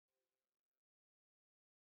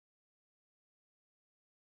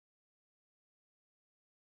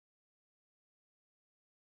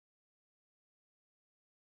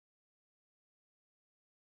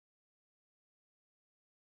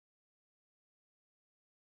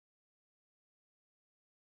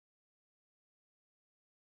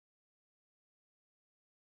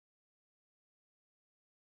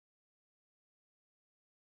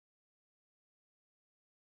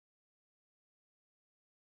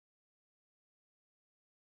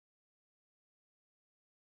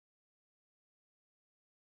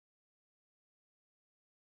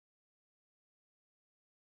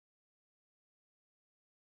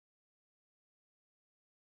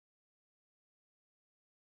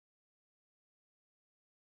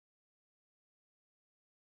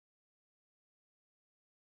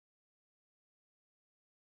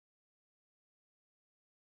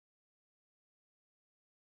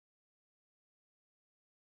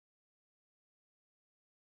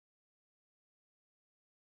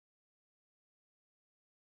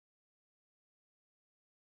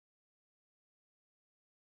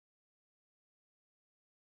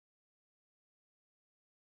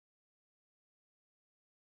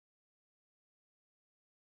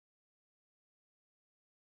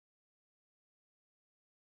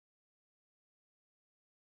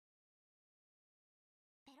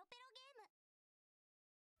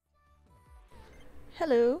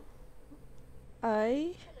Hello.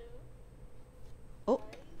 I. Oh,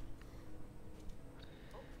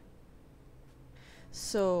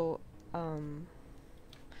 so, um,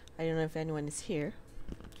 I don't know if anyone is here,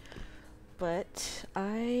 but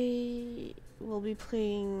I will be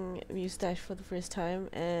playing Muse for the first time,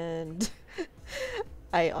 and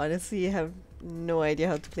I honestly have no idea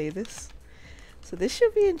how to play this. So this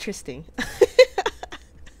should be interesting.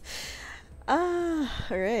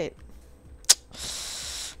 Alright.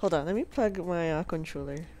 Hold on, let me plug my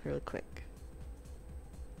controller real quick.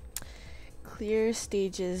 Clear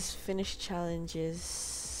stages, finish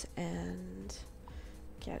challenges, and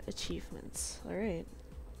get achievements. Alright.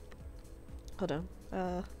 Hold on.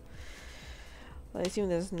 Well, I assume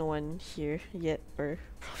there's no one here yet, or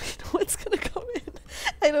probably no one's gonna come in.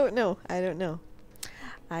 I don't know. I don't know.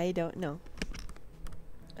 I don't know.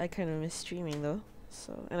 I kind of miss streaming though.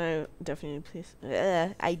 So, and I definitely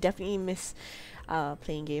I definitely miss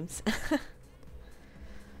playing games.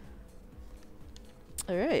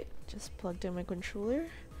 Alright, just plugged in my controller.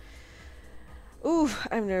 Ooh,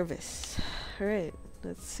 I'm nervous. Alright,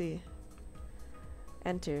 let's see.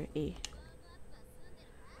 Enter A.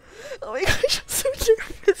 Oh my gosh, I'm so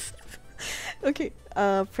nervous. Okay,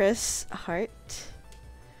 press heart.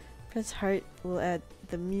 Press heart will add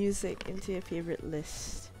the music into your favorite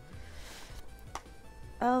list.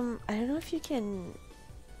 I don't know if you can...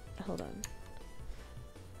 Hold on.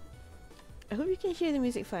 I hope you can hear the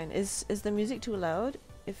music fine. Is the music too loud?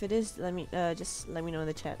 If it is, let me just let me know in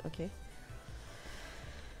the chat, okay?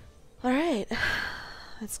 Alright.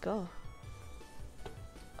 Let's go.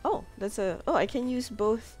 Oh, that's a... Oh, I can use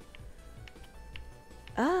both...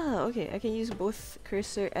 Ah, okay. I can use both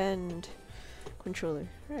cursor and controller.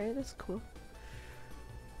 Alright, that's cool.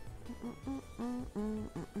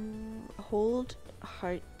 Hold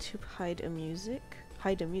heart to hide a music.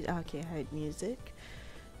 Hide a music. Okay, hide music.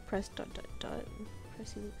 Press dot dot dot.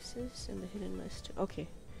 Press ellipsis and the hidden list. Okay.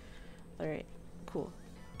 Alright, cool.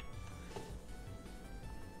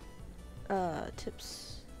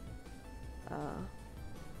 Tips. I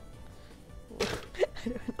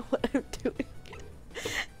don't know what I'm doing.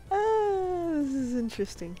 This is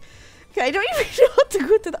interesting. Okay, I don't even know how to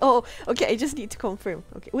go to the— oh, okay, I just need to confirm.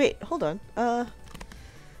 Okay, wait, hold on.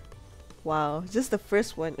 Wow, just the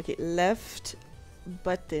first one. Okay, left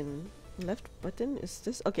button. Left button? Is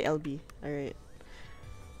this? Okay, LB. Alright.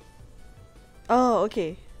 Oh,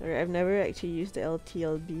 okay. Alright, I've never actually used the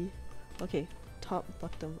LTLB. Okay, top,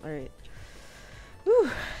 bottom. Alright.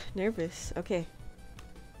 Whew, nervous. Okay.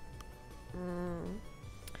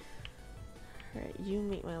 Alright, you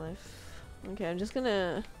make my life. Okay, I'm just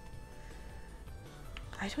gonna...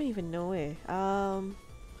 I don't even know it.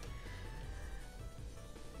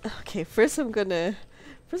 Okay, first I'm gonna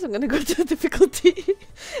go to the difficulty.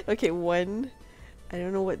 Okay, 1. I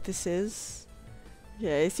don't know what this is.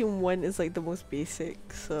 Yeah, I assume 1 is like the most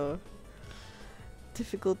basic, so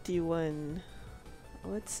difficulty 1.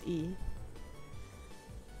 What's E?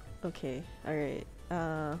 Okay, alright.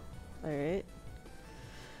 Alright.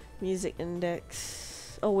 Music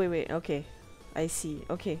index. Oh wait, okay. I see.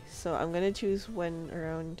 Okay, so I'm gonna choose one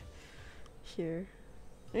around here.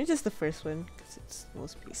 Maybe just the first one, because it's the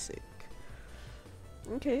most basic.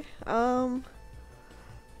 Okay, ah,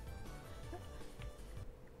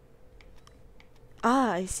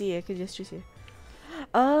 I see, I could just choose here.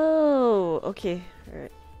 Oh, okay,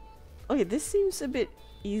 alright. Okay, this seems a bit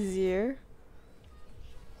easier.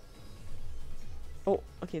 Oh,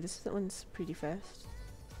 okay, this one's pretty fast.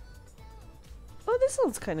 Oh, this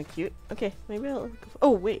one's kind of cute. Okay, maybe I'll go for—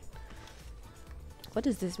 oh, wait. What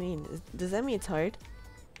does this mean? Does that mean it's hard?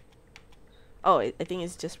 Oh, I think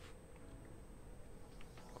it's just...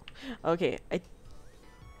 okay,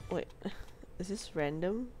 wait. Is this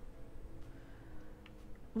random?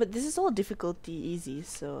 But this is all difficulty easy,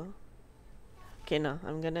 so... okay, no,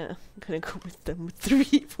 I'm gonna go with number 3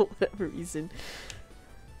 for whatever reason.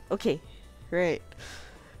 Okay, right.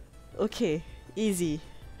 Okay, easy.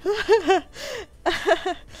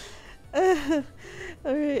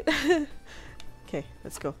 Alright. Okay,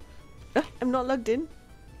 let's go. I'm not logged in.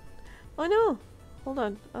 Oh no! Hold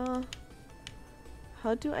on.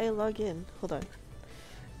 How do I log in? Hold on.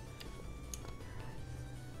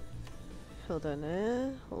 Hold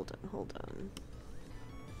on, hold on.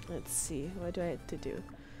 Let's see. What do I have to do?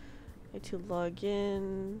 I have to log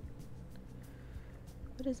in.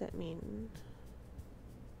 What does that mean?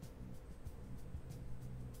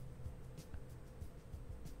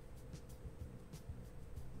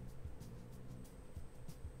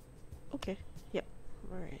 Okay. Yep.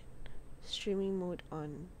 Alright. Streaming mode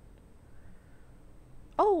on.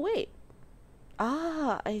 Oh, wait!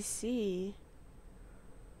 Ah, I see.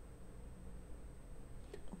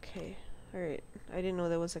 Okay, alright. I didn't know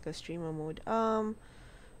there was like a streamer mode.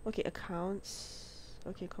 Okay, accounts.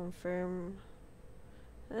 Okay, confirm.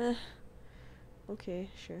 Okay,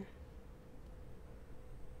 sure.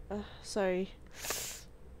 Sorry.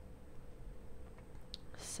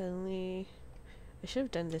 Suddenly, I should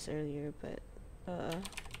have done this earlier, but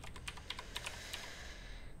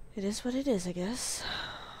it is what it is, I guess.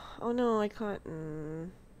 Oh no, I can't.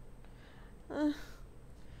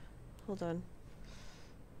 Hold on.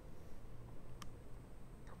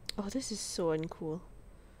 Oh, this is so uncool.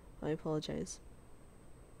 I apologize.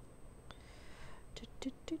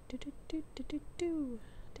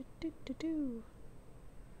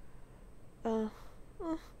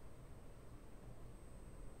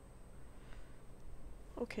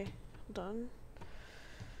 Okay, hold on.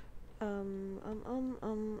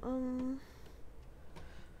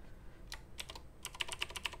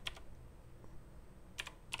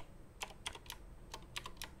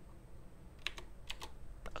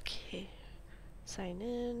 Okay, sign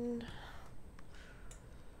in.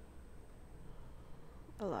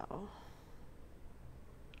 Allow.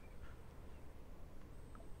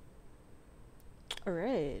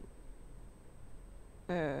 Alright.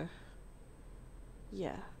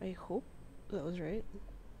 Yeah, I hope that was right.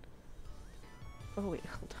 Oh wait,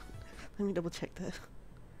 hold on. Let me double check that.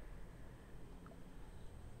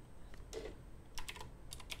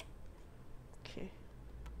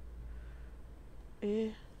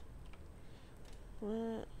 Okay.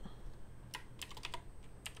 What?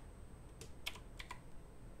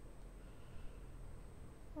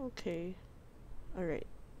 Okay. Alright.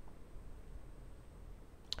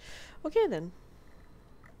 Okay then.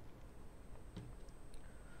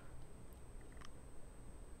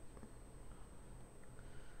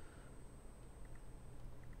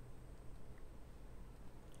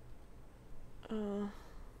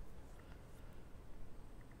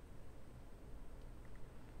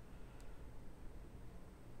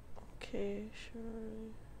 Okay, sure.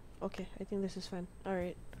 Okay, I think this is fine.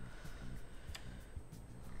 Alright.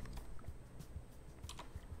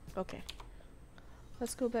 Okay.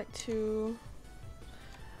 Let's go back to...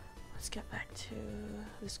 Let's get back to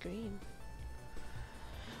the screen.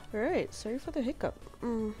 Alright, sorry for the hiccup.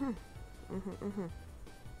 Oh,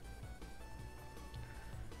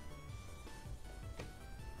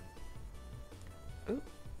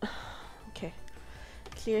 okay.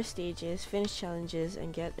 Clear stages, finish challenges,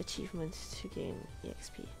 and get achievements to gain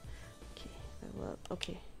EXP. Okay, well,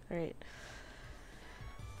 okay, alright.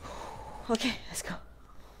 Okay, let's go.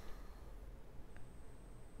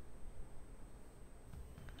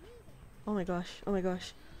 Oh my gosh, oh my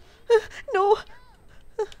gosh. No!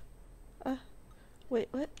 Wait,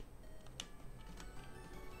 what?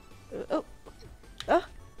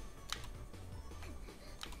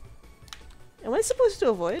 Am I supposed to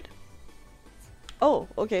avoid? Oh,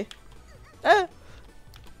 okay. Ah!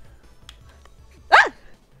 Ah!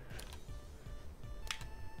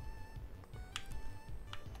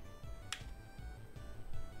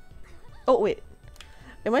 Oh, wait.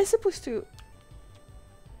 Am I supposed to...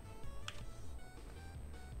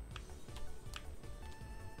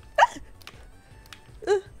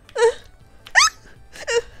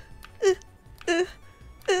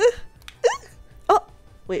 Oh!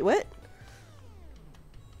 Wait, what?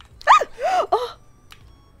 Oh!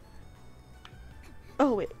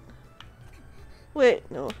 Oh, wait. Wait,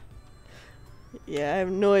 no. Yeah, I have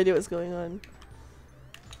no idea what's going on.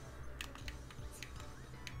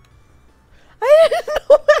 I didn't know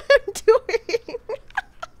what I'm doing!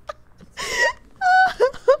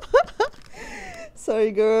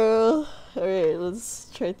 Sorry, girl. Alright, let's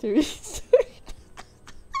try to restart.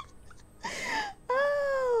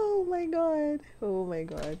 Oh my god. Oh my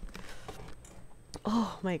god.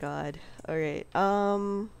 Oh my god. Alright,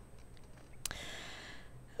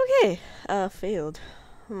 okay, failed.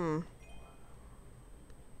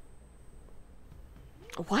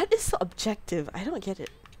 What is the objective? I don't get it.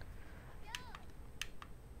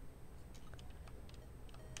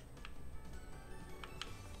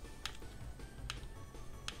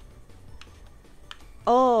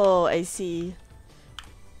 Oh, I see.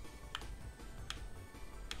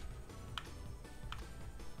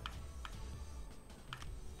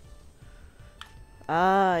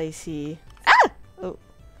 Ah, I see. Ah! Oh.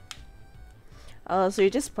 Oh, so you're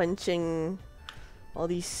just punching all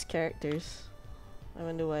these characters. I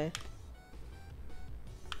wonder why.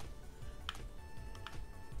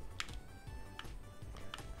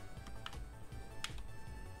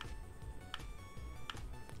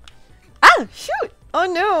 Ah! Shoot! Oh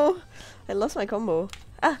no! I lost my combo.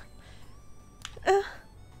 Ah! Ah!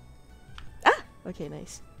 Okay,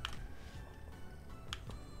 nice.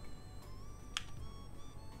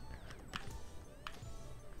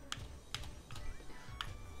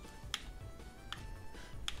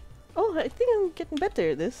 getting better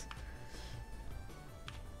at this.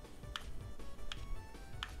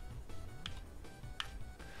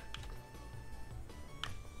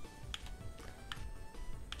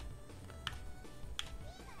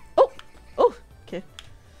 Oh! Oh! Okay.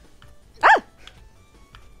 Ah!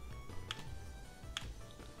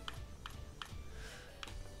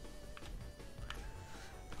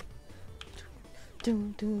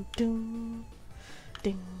 Ding ding ding.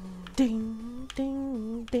 Ding ding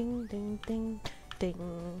ding ding ding ding ding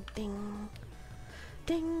ding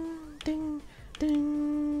ding ding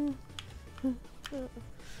ding.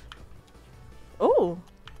 Oh.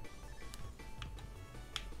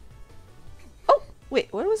 Oh,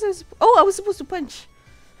 wait, what was I oh, I was supposed to punch.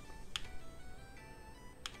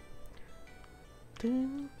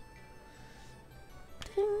 Ding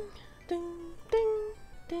ding ding ding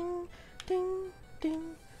ding ding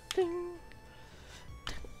ding ding.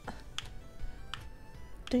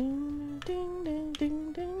 Ding ding ding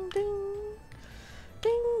ding ding ding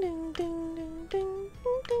ding ding ding ding ding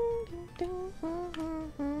ding ding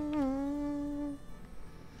ding.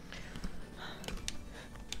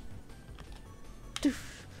 Doof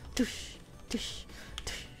doosh doosh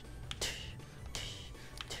doosh doosh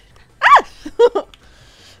doosh. Ah!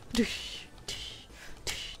 Doosh doosh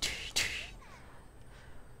doosh doosh doosh.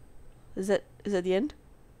 Is that the end?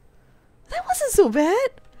 That wasn't so bad.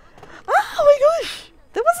 Oh my gosh.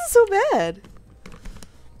 That wasn't so bad,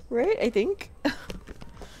 right? I think.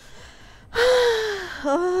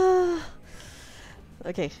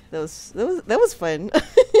 Okay, that was fun.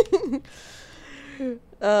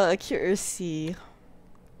 Accuracy.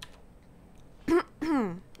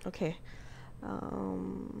 Okay.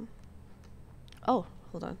 Oh,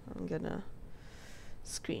 hold on. I'm gonna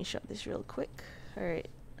screenshot this real quick. All right.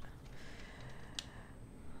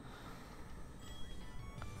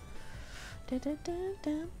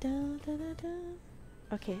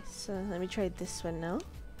 Okay, so let me try this one now.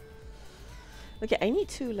 Okay, I need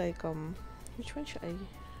to like which one should I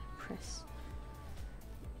press?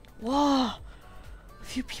 Wow, a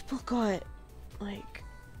few people got like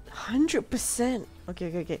 100%.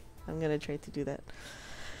 Okay. I'm gonna try to do that.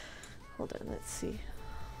 Hold on, let's see.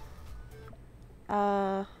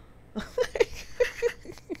 I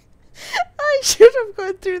should have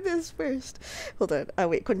gone through this first. Hold on.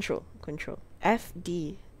 Wait, control.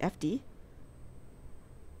 FD.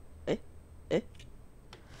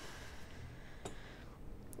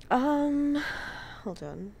 Hold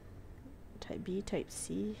on. Type B, type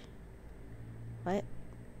C. What?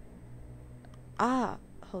 Ah,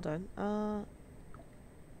 hold on.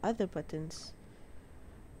 Other buttons.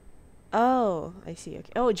 Oh, I see.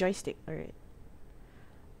 Okay. Oh, joystick. All right.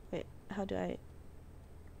 Wait, how do I?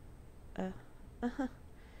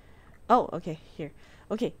 Oh, okay, here.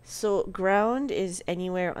 Okay, so ground is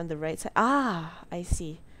anywhere on the right side. Ah, I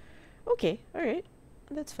see. Okay, alright.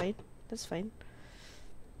 That's fine. That's fine.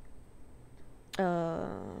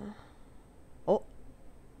 Oh.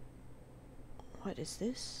 What is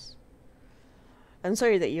this? I'm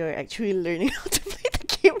sorry that you're actually learning how to play the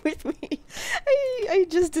game with me. I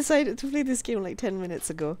just decided to play this game like 10 minutes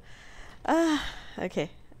ago. Okay.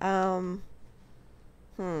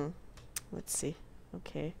 Let's see.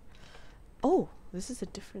 Okay. Oh, this is a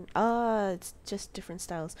different it's just different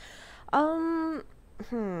styles. I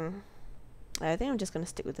think I'm just gonna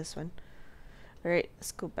stick with this one. Alright,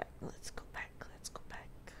 let's go back.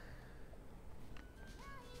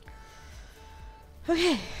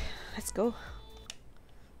 Okay, let's go.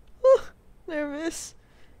 Whew, nervous.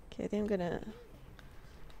 Okay, I think I'm gonna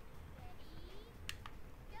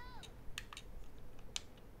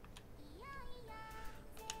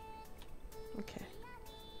okay.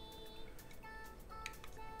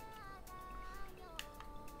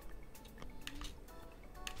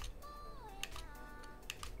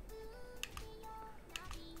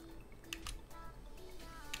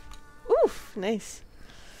 Oof, nice.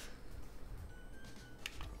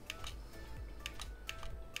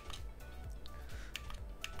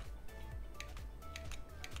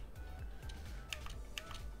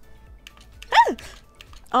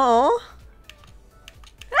 Oh.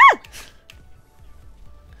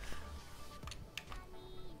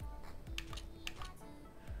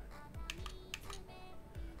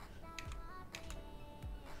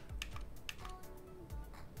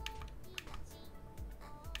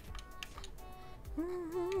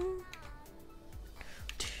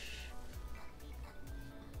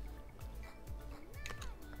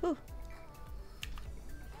 Ooh.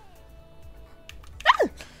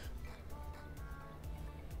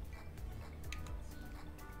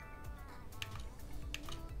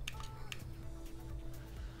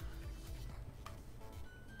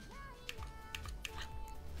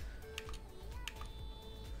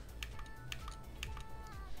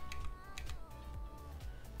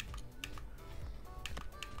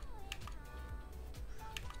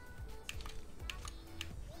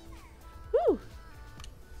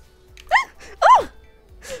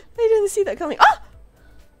 see that coming. Ah!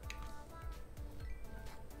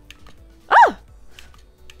 Ah!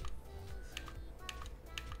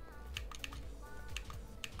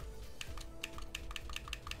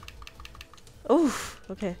 Oof.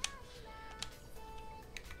 Okay.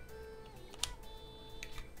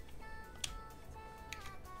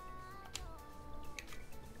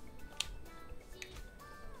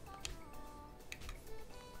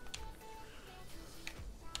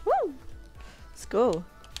 Woo! Let's go.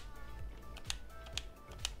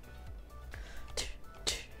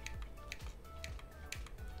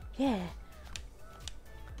 Yeah.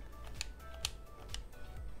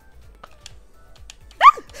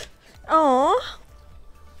 Aww.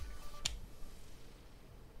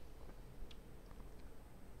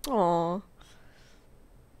 Aww.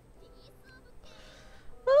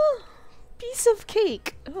 Oh, piece of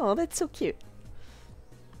cake. Oh, that's so cute.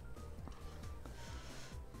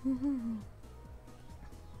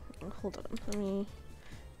 Hold on, let me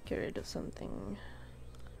get rid of something.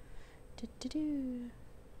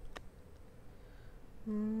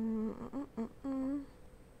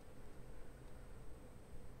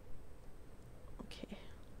 Okay.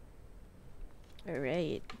 All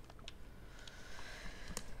right.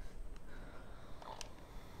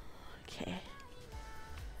 Okay.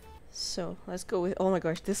 So let's go with. Oh my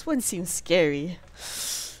gosh, this one seems scary.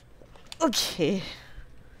 Okay.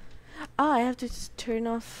 Ah, I have to just turn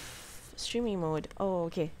off streaming mode. Oh,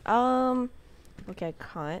 okay. Okay, I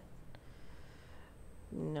can't.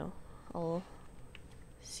 No, I'll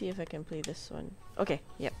see if I can play this one. Okay,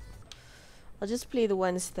 yep. I'll just play the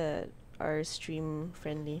ones that are stream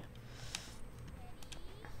friendly.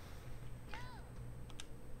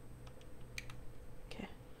 Okay.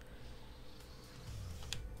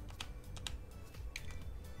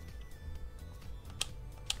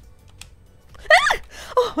 Ah!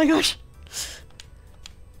 Oh my gosh!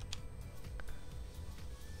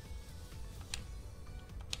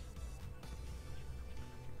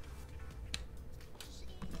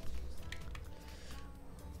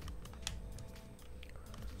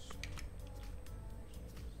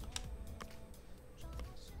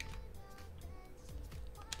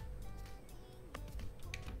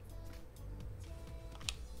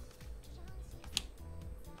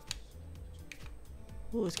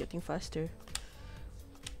 Ooh, it's getting faster.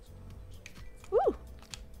 Woo!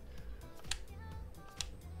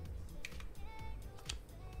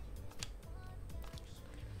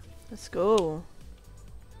 Let's go.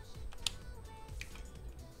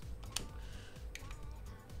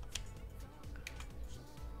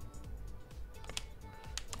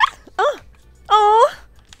 Oh! Oh!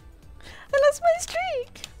 I lost my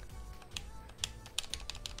streak!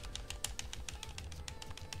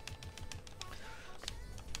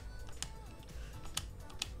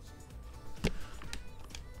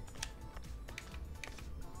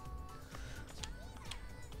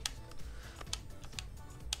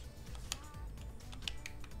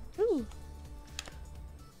 Ooh.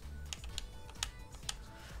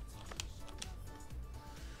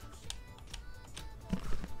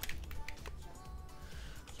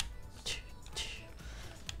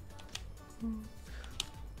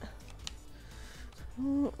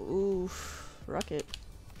 Oof. Rocket.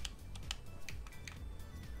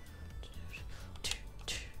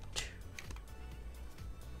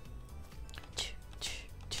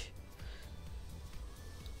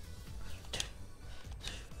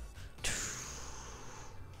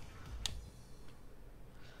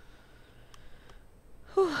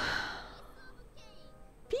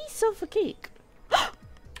 Piece of a cake. Oh!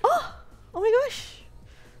 Oh my gosh!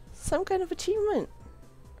 Some kind of achievement.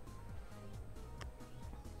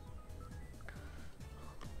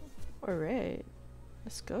 Alright.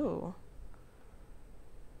 Let's go.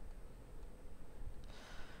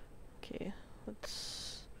 Okay,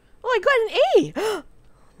 let's... Oh, I got an A!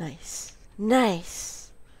 Nice.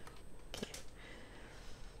 Nice. Okay.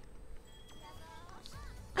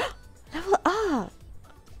 Level up!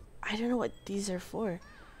 I don't know what these are for.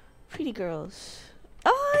 Pretty girls.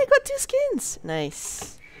 Oh, I got 2 skins!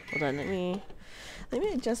 Nice. Hold on, let me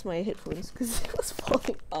adjust my headphones because it was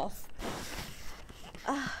falling off.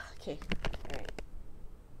 Ah, okay. Alright.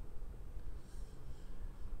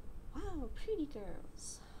 Wow, pretty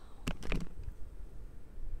girls.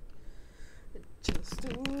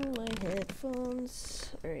 Adjusting my headphones.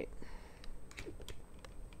 Alright.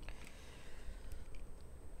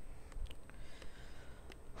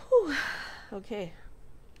 Whew. Okay.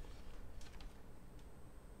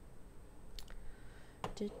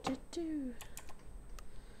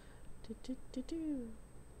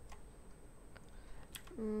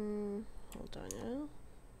 Hold on now.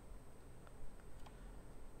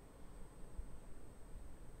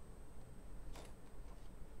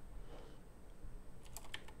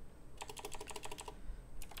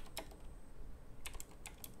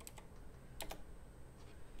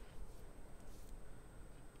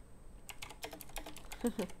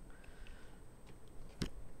 Okay.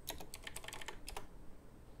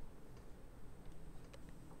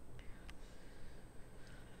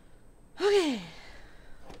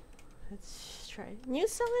 Let's try. New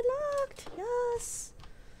cell unlocked! Yes!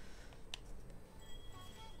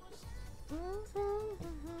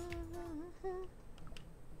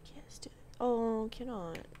 Yes, do it. Oh,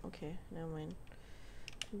 cannot. Okay, never mind.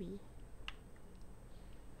 B.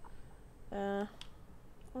 Oh.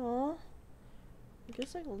 I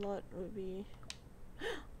guess like a lot would be.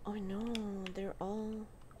 Oh no, they're all.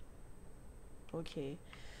 Okay.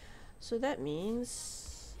 So that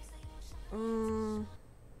means.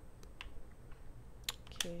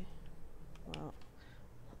 Okay. Wow.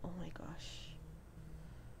 Oh my gosh.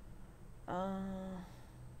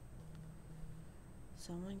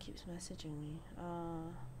 Someone keeps messaging me.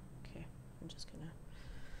 Okay. I'm just gonna.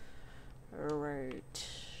 Alright.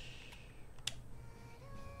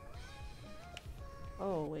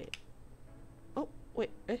 Oh, wait. Oh, wait.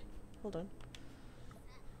 Hold on.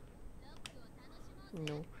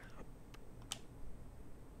 No.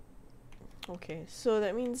 Okay, so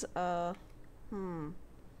that means, I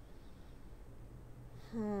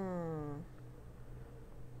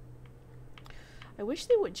wish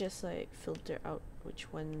they would just, like, filter out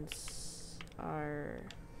which ones are...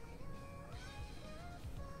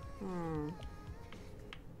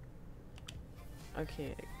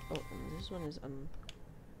 Okay, oh, this one is,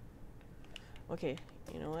 okay,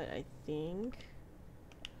 you know what, I think...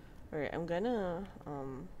 Alright, I'm gonna,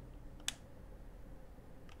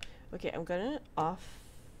 okay, I'm gonna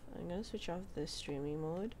switch off the streaming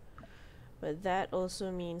mode, but that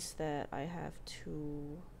also means that I have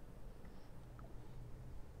to,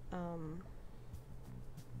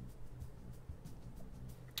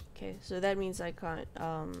 okay, so that means I can't,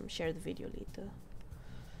 share the video later.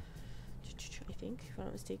 I think, if I'm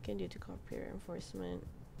not mistaken, due to copyright enforcement,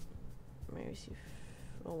 I may receive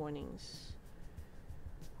warnings.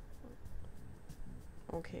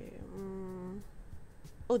 Okay,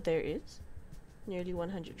 oh, there is nearly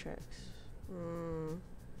 100 tracks.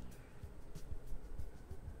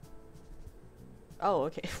 Oh,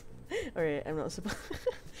 okay. Alright, I'm not supposed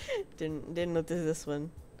didn't notice this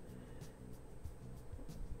one.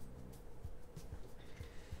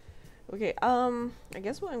 Okay, I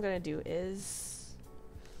guess what I'm gonna do is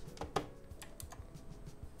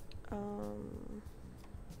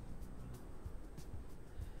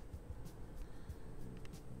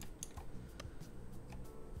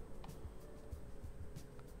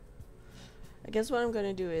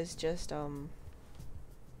just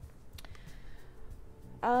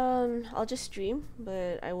I'll just stream,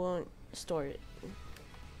 but I won't store it.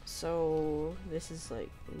 So this is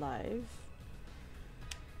like live.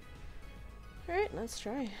 Alright, let's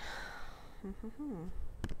try.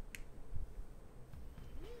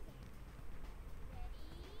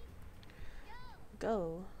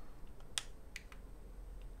 Go.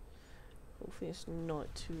 Hopefully it's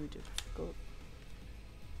not too difficult.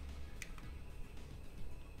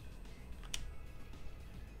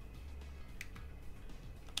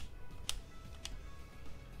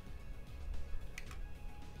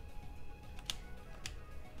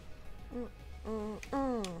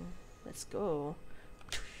 Let's go.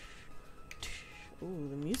 Ooh,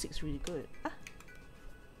 the music's really good. Ah.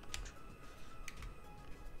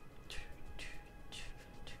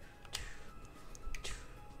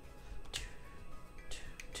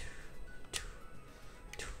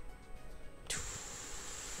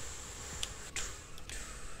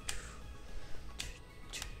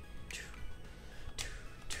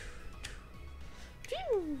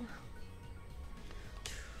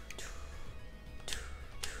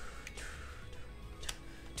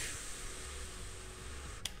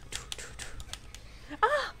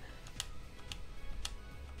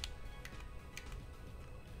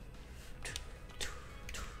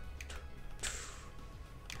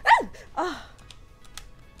 Ah!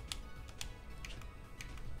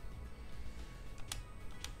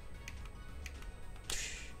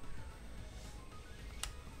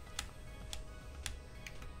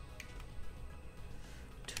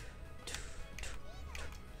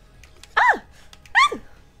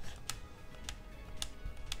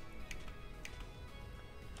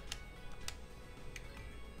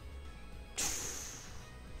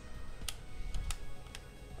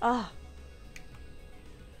 Ah!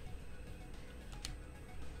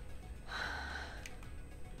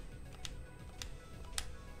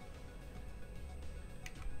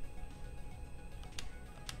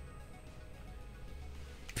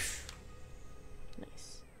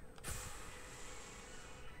 Nice.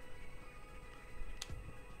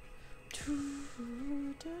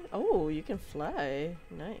 Oh, you can fly.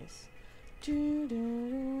 Nice.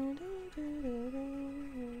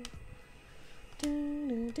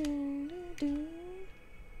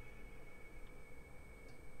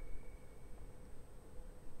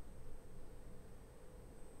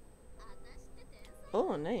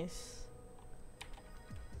 Oh, nice.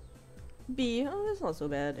 B. Oh, that's not so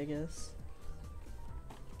bad, I guess.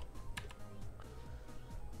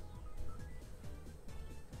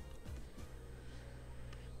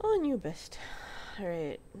 Oh, new best.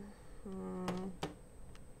 Alright.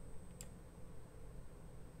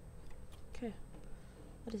 Okay.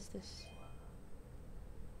 What is this?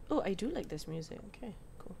 Oh, I do like this music. Okay,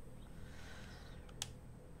 cool.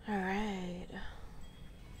 Alright.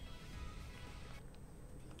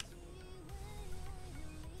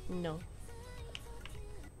 No.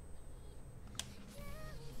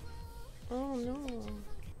 Oh no.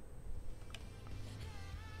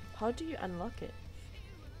 How do you unlock it?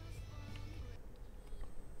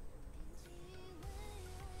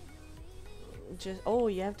 Just oh,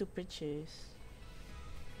 you have to purchase.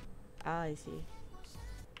 Ah, I see.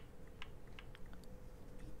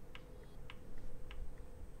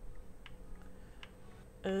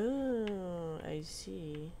 Oh, I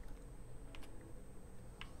see.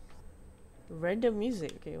 Random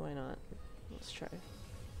music. Okay, why not? Let's try.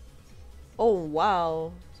 Oh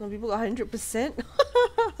wow, some people got 100%.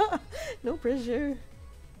 No pressure.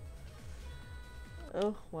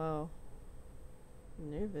 Oh wow.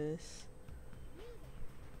 Nervous.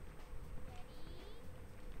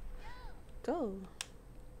 Go.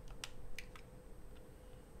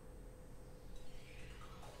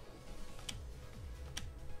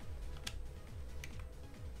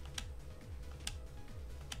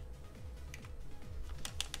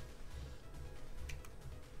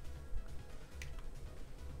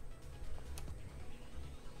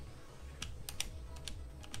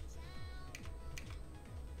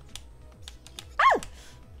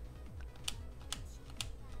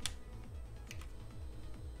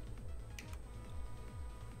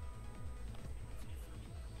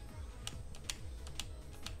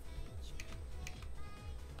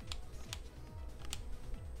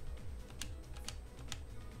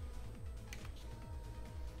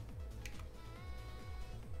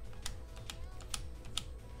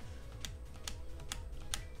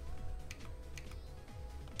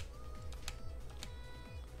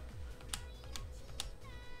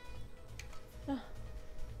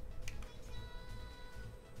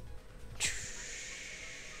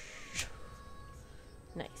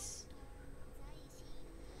 Nice.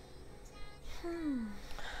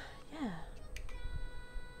 Yeah.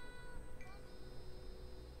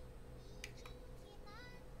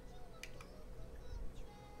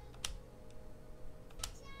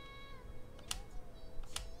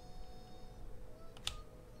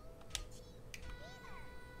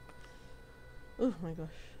 Oh my gosh.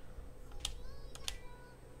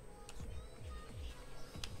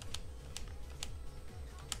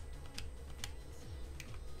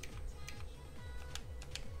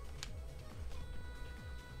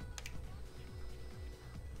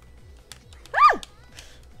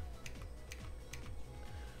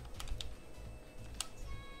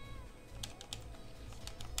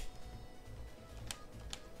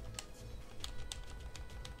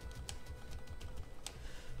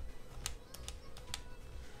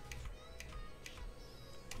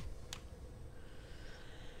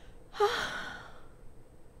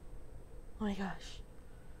 Oh my gosh.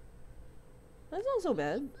 That's not so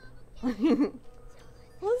bad. Well,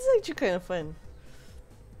 it's actually kind of fun.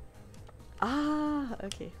 Ah,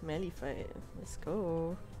 okay. Melee fight. Let's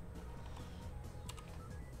go.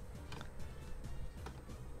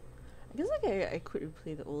 I guess like I could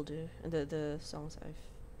replay the older the songs I've.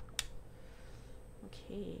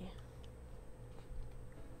 Okay.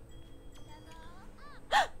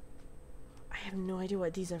 I have no idea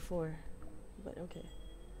what these are for, but okay.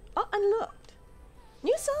 Oh, unlocked!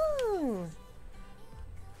 New song!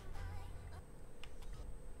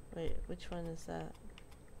 Wait, which one is that?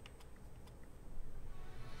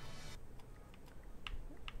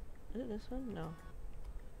 Is it this one? No.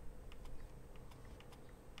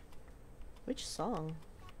 Which song?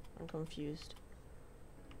 I'm confused.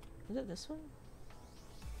 Is it this one?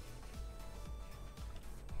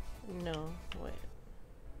 No, wait.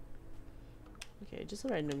 Okay, just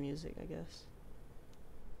random music, I guess.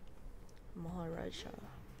 Maharaja.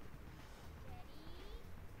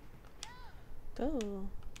 Go.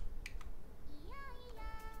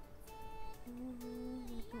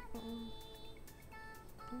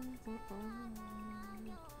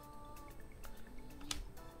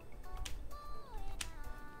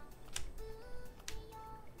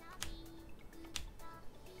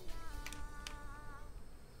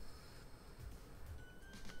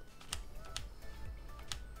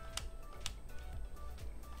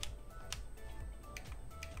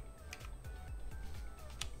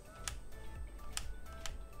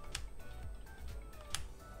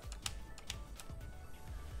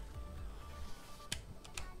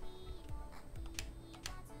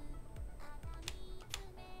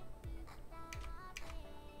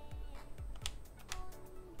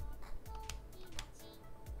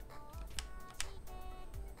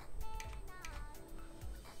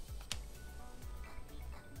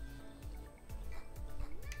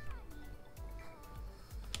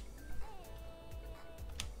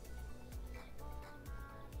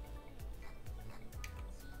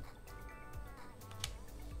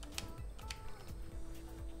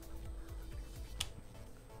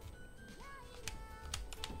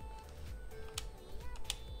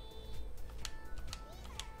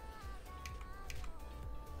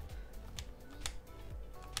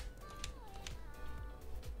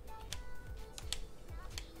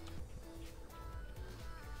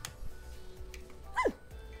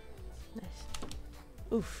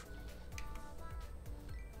 Oof.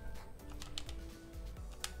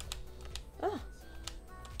 Ah.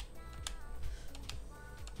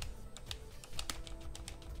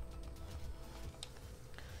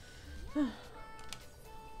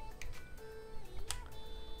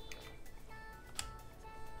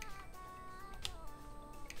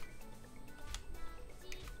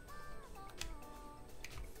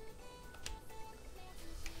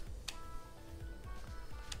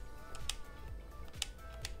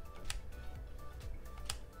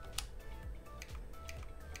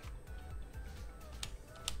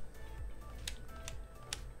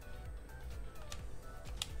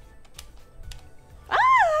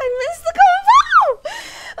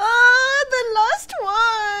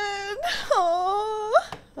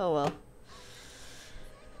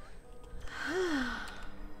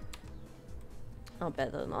 Not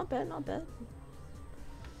bad though, not bad, not bad.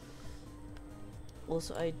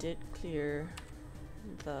 Also, I did clear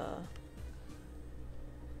the...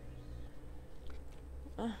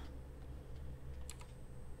 Oh,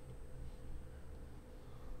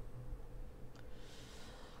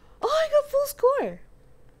 I got full score!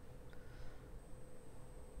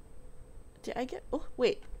 Did I get... Oh,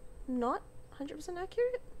 wait. Not 100%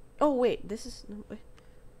 accurate? Oh, wait, this is... No, wait.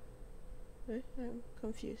 Wait, I'm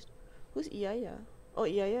confused. Who's Iaya? Oh,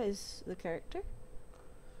 Iaya is the character?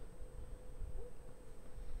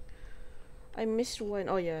 I missed one.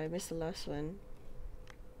 Oh yeah, I missed the last one.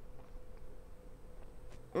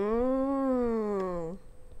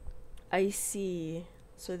 I see.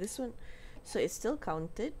 So this one... So it's still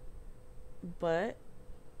counted, but...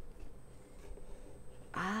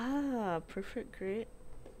 Ah, perfect, great.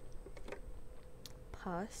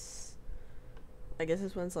 Pass. I guess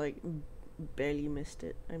this one's like... barely missed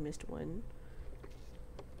it. I missed one.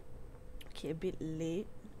 Okay, a bit late.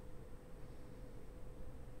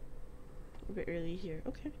 A bit early here.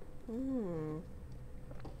 Okay.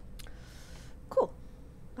 Cool.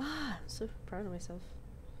 Ah, I'm so proud of myself.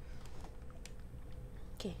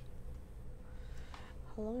 Okay.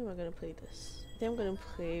 How long am I gonna play this? I think I'm gonna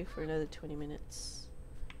play for another 20 minutes.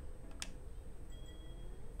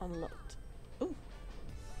 Unlocked. Ooh.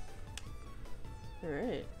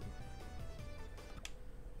 Alright.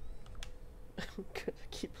 I'm gonna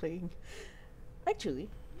keep playing. Actually,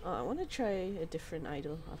 I want to try a different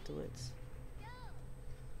idol afterwards.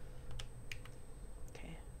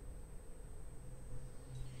 Okay.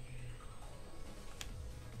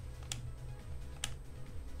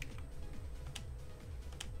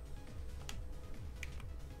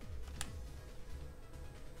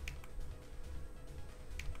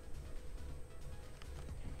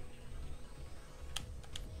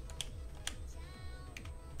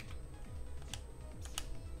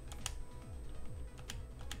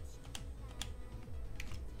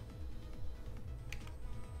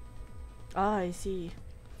 Ah, I see.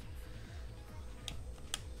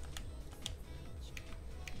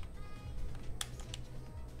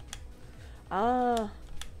 Ah,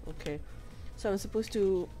 okay. So I'm supposed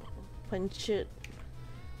to punch it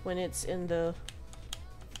when it's in the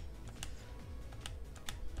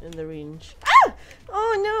range. Ah!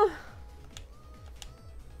 Oh no!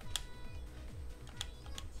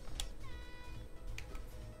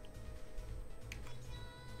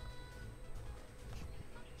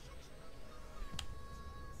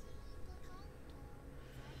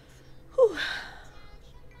 Whew.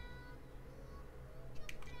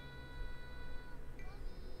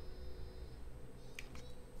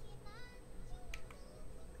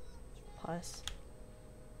 Pause.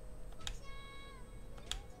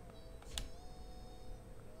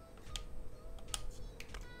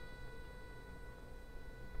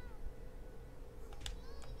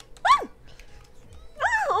 Ah!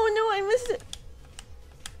 Ah! Oh no, I missed it.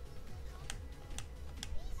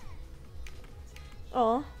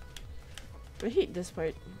 Oh, I hate this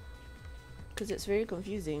part because it's very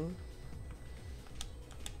confusing.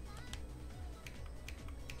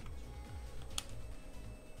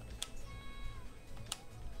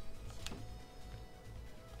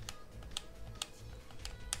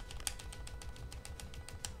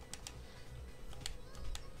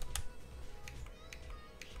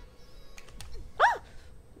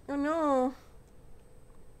 Oh no.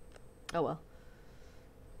 Oh well.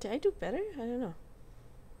 Did I do better? I don't know.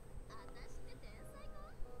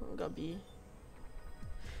 Oh, gotta be.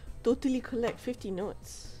 Totally collect 50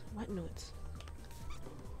 notes. What notes?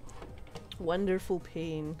 Wonderful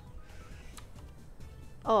pain.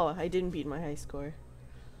 Oh, I didn't beat my high score.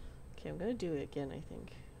 Okay, I'm gonna do it again, I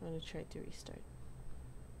think. I'm gonna try to restart.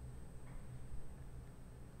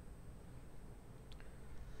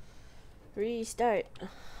 Restart.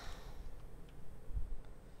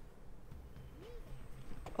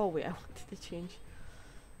 Oh wait, I wanted to change.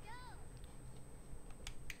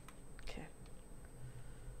 Okay.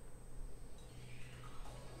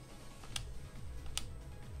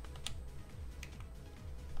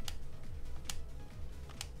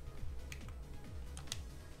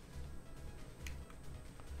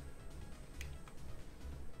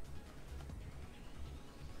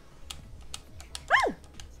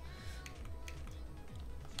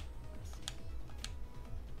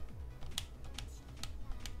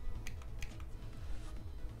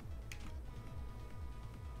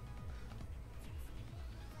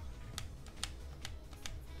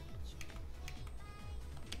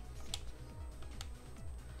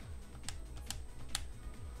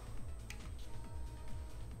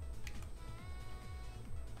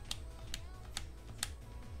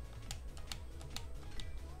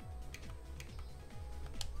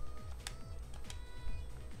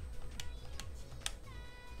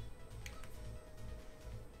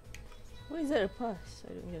 Why is that a pass?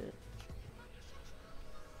 I don't get it.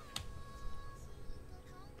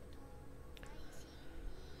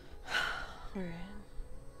 Alright.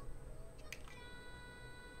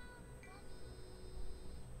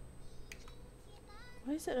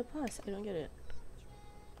 Why is that a pass? I don't get it.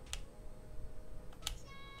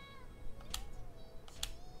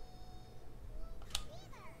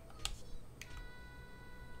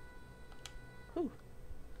 Ooh.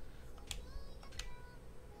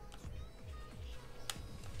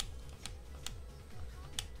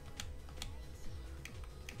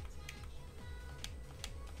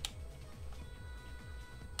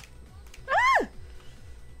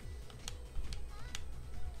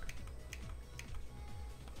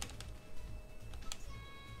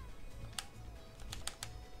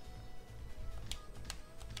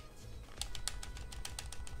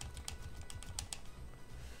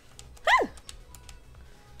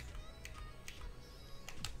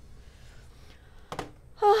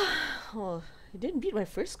 Oh, I didn't beat my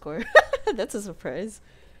first score. That's a surprise.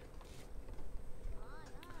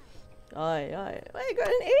 Aye, aye. I got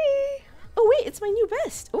an A! Oh wait, it's my new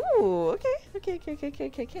best! Ooh, okay. Okay.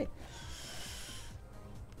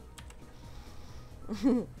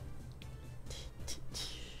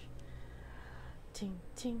 Ting,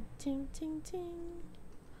 ting, ting, ting, ting.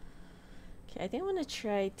 Okay, I think I'm gonna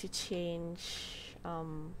try to change, how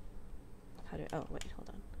do, oh wait, hold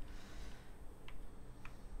on.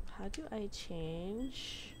 How do I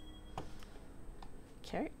change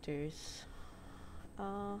characters?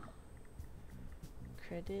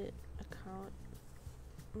 Credit account.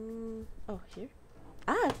 Oh, here.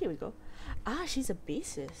 Ah, here we go. Ah, she's a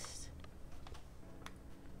bassist.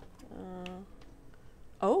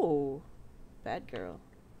 Oh, bad girl.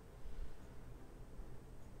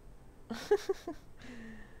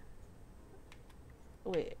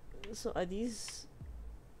 Wait, so are these?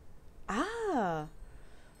 Ah.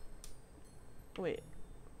 Wait.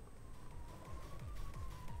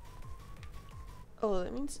 Oh,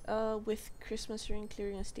 that means with Christmas ring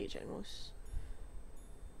clearing a stage at most.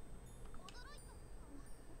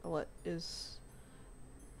 What is?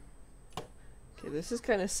 Okay, this is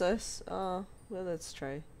kind of sus. Well, let's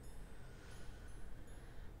try.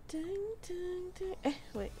 Ding, ding, ding. Eh,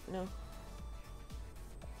 wait, no.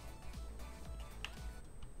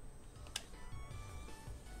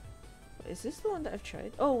 Is this the one that I've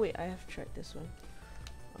tried? Oh wait, I have tried this one.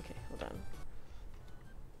 Okay, hold on.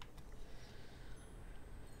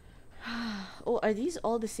 Oh, are these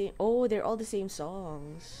all the same? Oh, they're all the same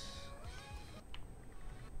songs.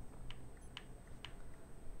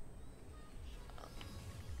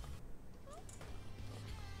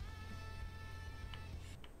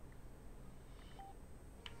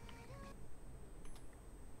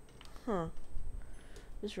 Huh.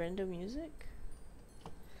 Just random music?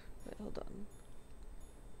 Wait, hold on.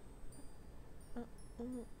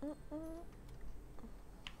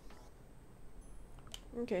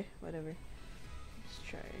 Okay, whatever. Let's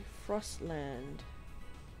try Frostland.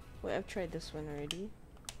 Wait, I've tried this one already.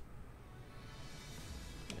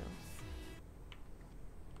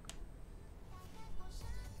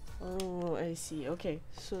 No. Oh, I see. Okay,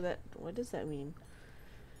 so that, what does that mean?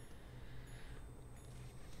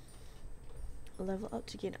 Level up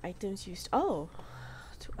to get items used. Oh,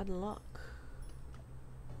 to unlock.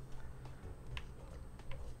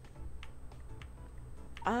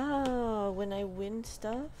 Ah, when I win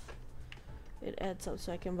stuff, it adds up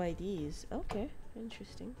so I can buy these. Okay,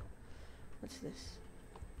 interesting. What's this?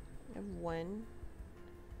 I have one.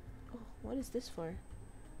 Oh, what is this for?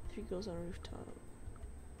 3 girls on a rooftop.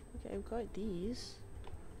 Okay, I've got these.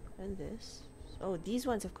 And this. Oh, these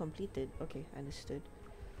ones have completed. Okay, understood.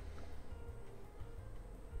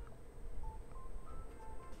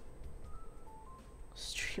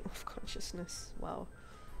 consciousness. Wow.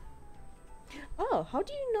 Oh, how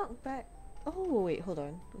do you knock back? Oh, wait, hold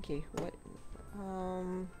on. Okay, what?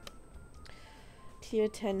 Tier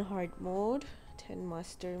 10 hard mode, 10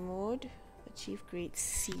 master mode, achieve grade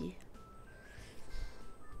C.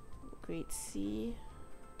 Grade C,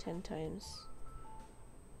 10 times.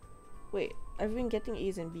 Wait, I've been getting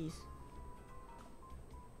A's and B's.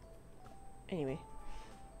 Anyway.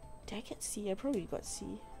 Did I get C? I probably got C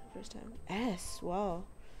first time. S, wow.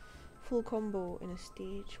 Full combo in a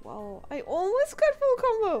stage. Wow, I almost got full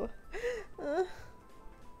combo!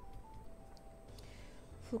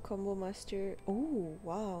 Full combo master. Oh,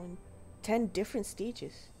 wow. 10 different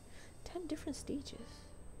stages. 10 different stages.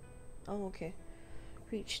 Oh, okay.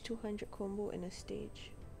 Reach 200 combo in a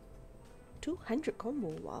stage. 200 combo,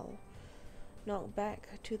 wow. Knock back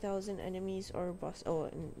 2000 enemies or boss. Oh,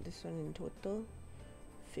 and this one in total.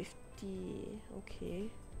 50. Okay.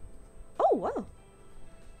 Oh, wow.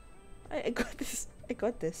 I got this. I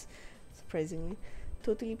got this. Surprisingly.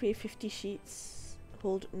 Totally pay 50 sheets.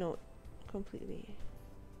 Hold note completely.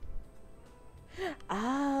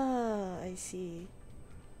 Ah, I see.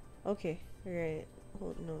 Okay, right.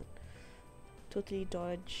 Hold note. Totally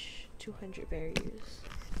dodge 200 barriers.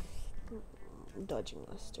 Dodging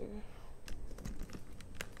master.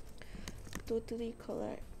 Totally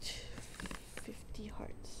collect 50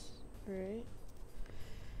 hearts. Alright.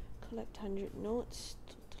 Collect 100 notes.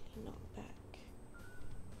 Totally knock back.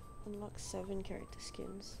 Unlock 7 character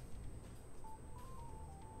skins.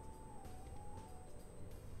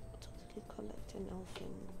 Totally collect an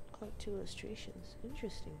elfin. Collect 2 illustrations.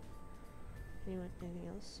 Interesting. Anything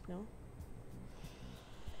else? No?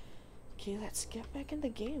 Okay, let's get back in the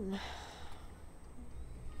game.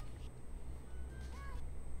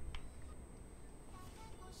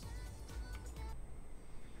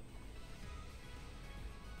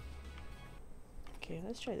 Okay,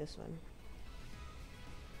 let's try this one.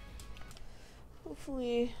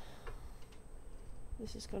 Hopefully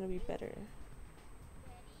this is gonna be better.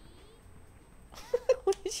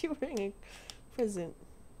 Why is she wearing a present?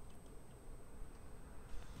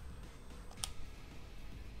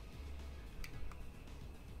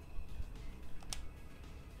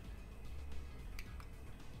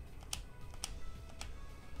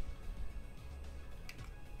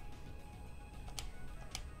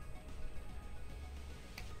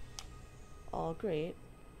 Oh, great.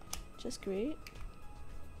 Just great.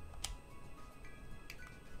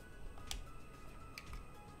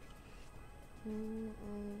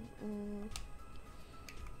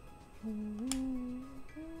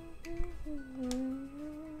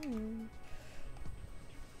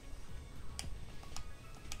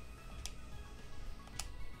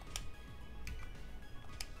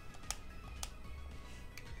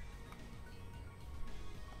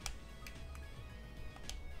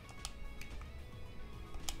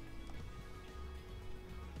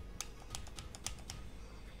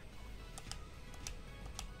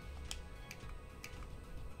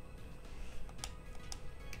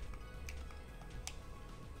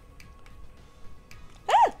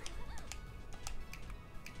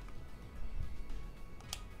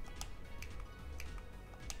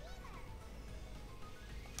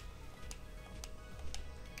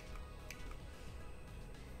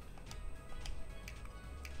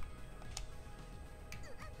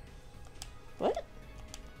 What?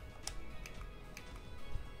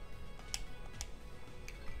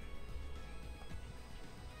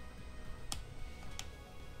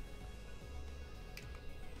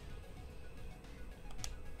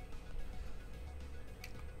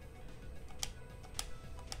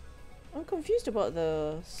 I'm confused about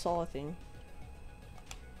the saw thing.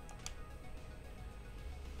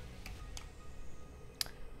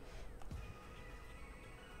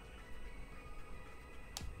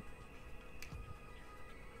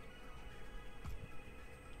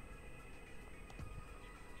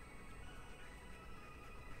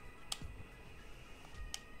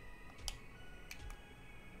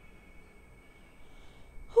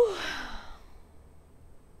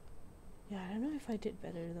 Yeah, I don't know if I did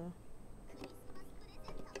better though.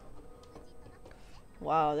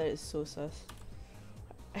 Wow, that is so sus.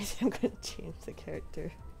 I think I'm gonna change the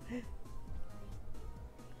character.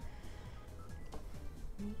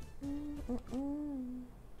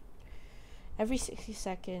 Every 60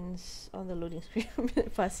 seconds on the loading screen a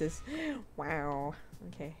minute passes. Wow.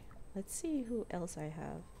 Okay, let's see who else I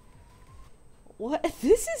have. What?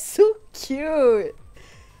 This is so cute!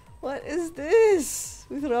 What is this?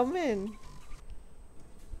 With ramen.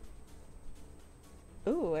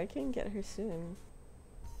 Oh, I can get her soon.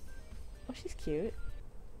 Oh, she's cute.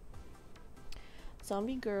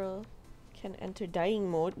 Zombie girl Can enter dying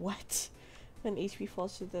mode. What? When HP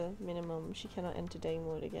falls to the minimum, she cannot enter dying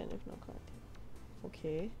mode again if not collected.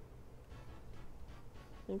 Okay.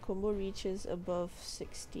 When combo reaches above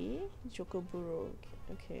 60, Jokoburo.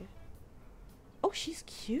 Okay. Oh, she's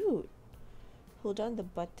cute. Hold on the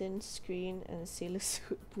button screen and Sailor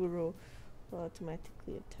Suit Buro will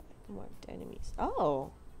automatically attack marked enemies.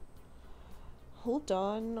 Oh. Hold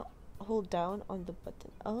down on the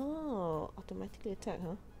button. Oh, automatically attack,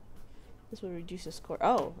 huh? This will reduce the score.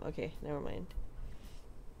 Oh, okay, never mind.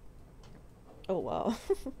 Oh wow.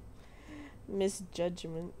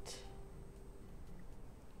 Misjudgment.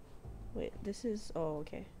 Wait, this is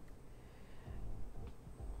okay.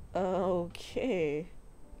 Okay.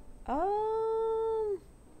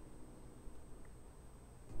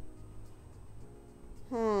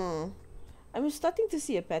 I'm starting to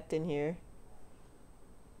see a pattern here.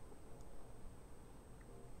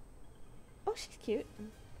 Oh, she's cute.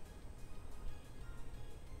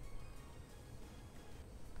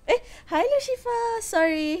 Eh, hi Lucifer.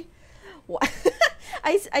 Sorry. What?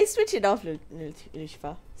 I switched it off,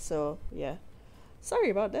 Lucifer. So yeah. Sorry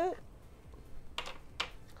about that.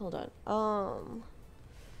 Hold on.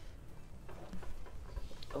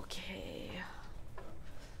 Okay.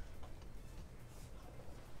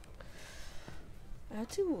 I have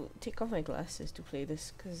to take off my glasses to play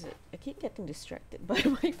this because I keep getting distracted by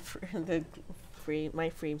my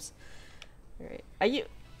frames. All right. Are you?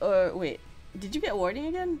 Wait. Did you get warning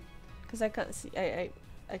again? Because I can't see. I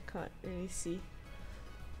can't really see.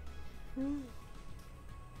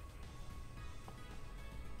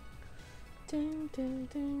 Ding, ding,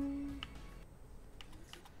 ding.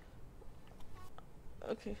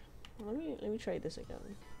 Okay, let me try this again.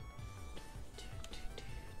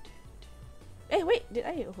 Hey, wait,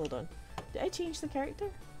 hold on? Did I change the character?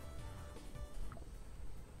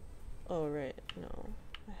 Oh right, no,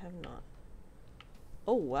 I have not.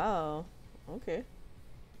 Oh wow, okay.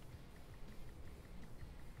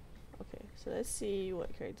 Okay, so let's see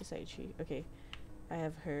what characters I choose. Okay, I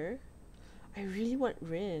have her. I really want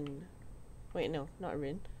Rin. Wait, no, not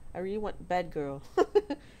Rin. I really want Bad Girl.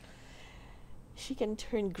 She can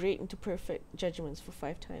turn great into perfect judgments for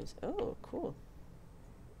 5 times. Oh, cool.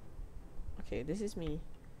 Okay, this is me.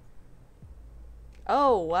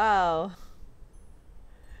 Oh, wow.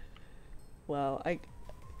 Wow,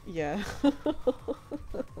 yeah.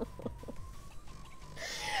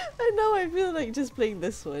 I know, I feel like just playing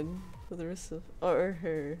this one for the rest of, or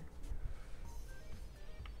her.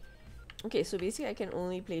 Okay, so basically I can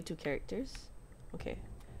only play 2 characters. Okay.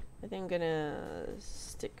 I think I'm gonna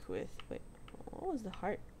stick with, wait, what was the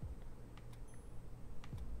heart?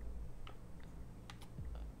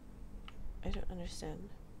 I don't understand.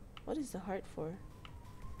 What is the heart for?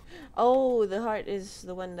 Oh, the heart is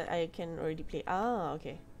the one that I can already play. Ah,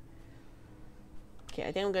 okay. Okay,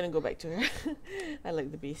 I think I'm gonna go back to her. I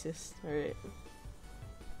like the bassist. Alright.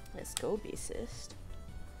 Let's go, bassist.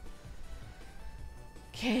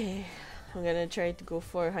 Okay. I'm gonna try to go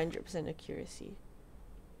for 100% accuracy.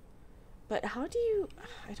 But how do you...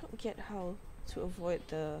 I don't get how to avoid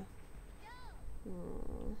the...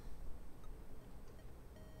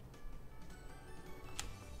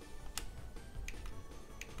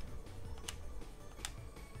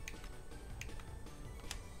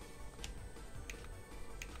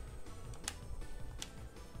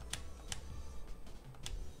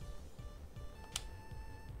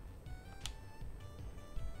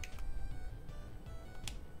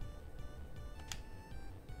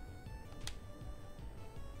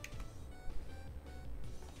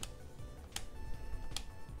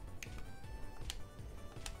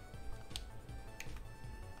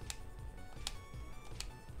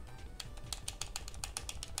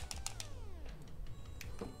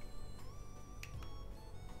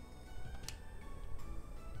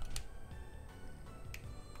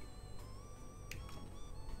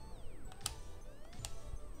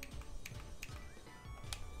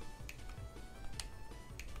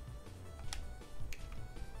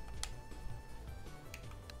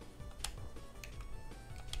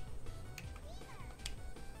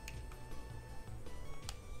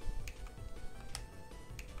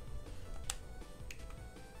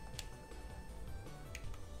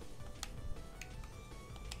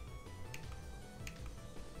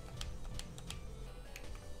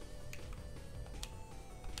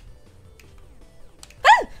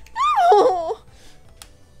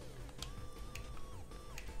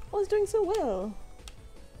 I was doing so well.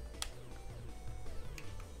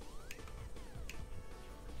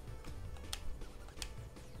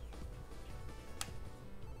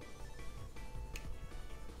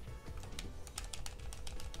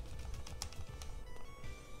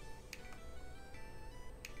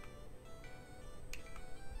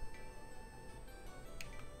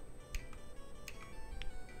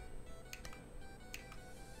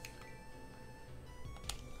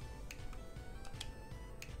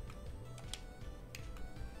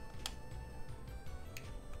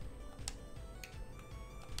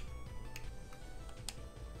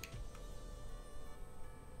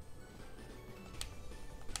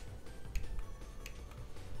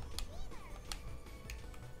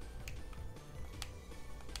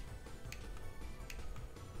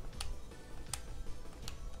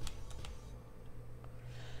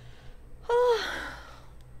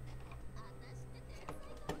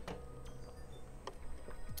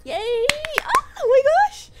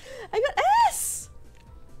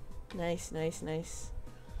 Nice, nice, nice.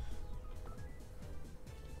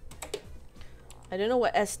 I don't know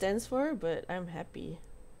what S stands for, but I'm happy.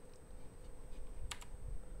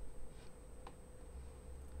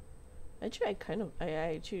 Actually, I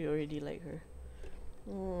actually already like her.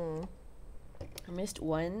 I missed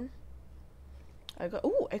one. I got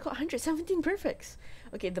 117 perfects.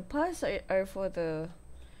 Okay, the pass are for the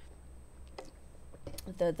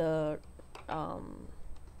that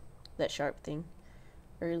sharp thing.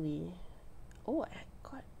 Early. Oh, I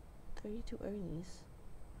got 32 earlies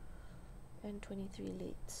and 23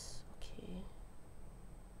 lates. Okay.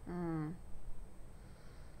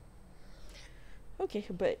 Okay,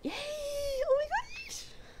 but yay! Oh my gosh!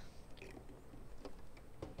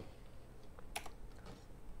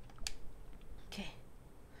 Okay.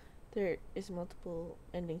 There is multiple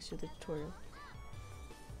endings to the tutorial.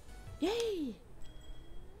 Yay!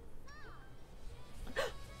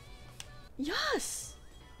 Yes!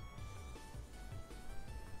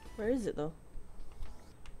 Where is it though?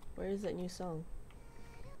 Where is that new song?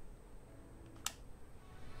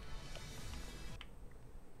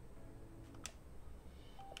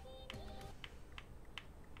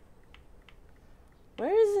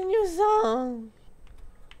 Where is the new song?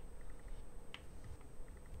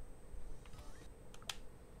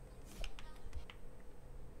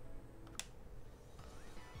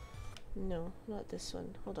 No, not this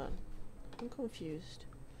one. Hold on. I'm confused.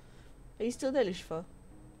 Are you still there, Lishfa?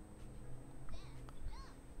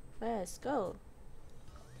 Let's go.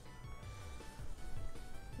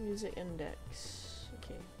 Music index.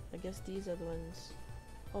 Okay, I guess these are the ones.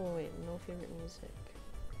 Oh wait, no favorite music.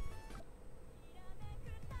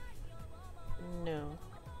 No.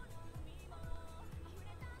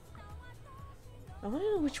 I want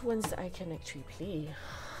to know which ones that I can actually play.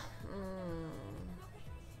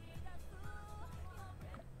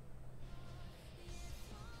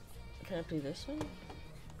 Can I play this one?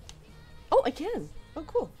 Oh, I can! Oh,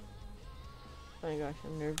 cool. Oh my gosh,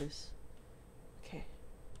 I'm nervous. Okay.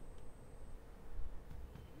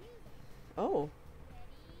 Oh.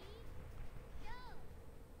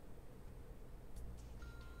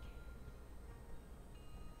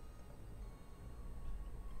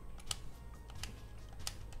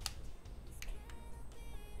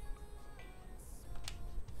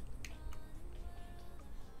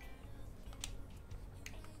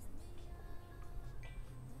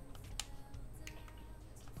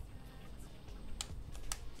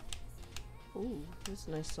 Ooh, that's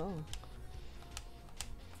a nice song.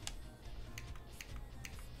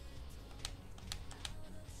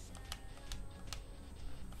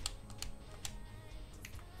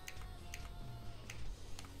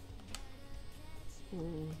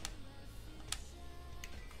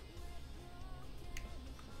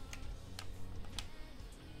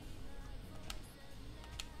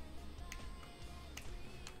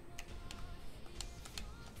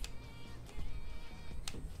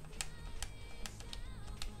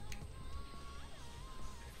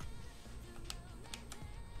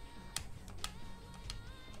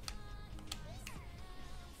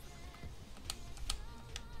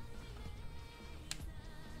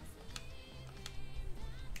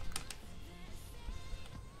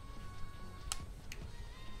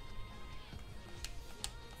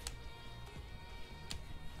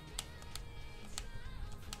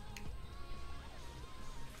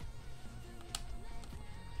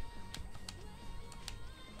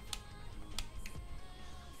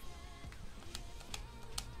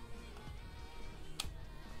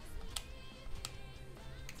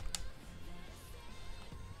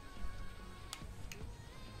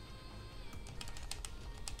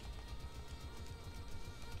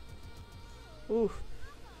 Oof.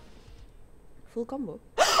 Full combo.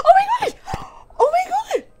 Oh my god! Oh my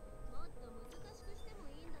god!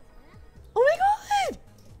 Oh my god!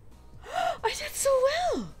 I did so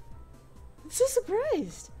well! I'm so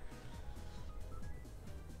surprised.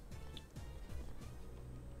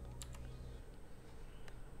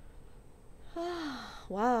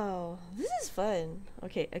 Wow, this is fun.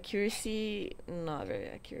 Okay, accuracy, not very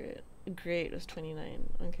accurate. Great was 29.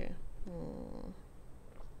 Okay.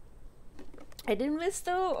 I didn't miss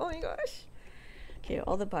though. Oh my gosh. Okay,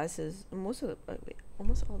 all the passes. Almost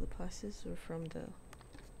all the passes were from the.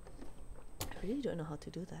 I really don't know how to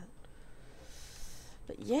do that.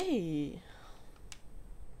 But yay!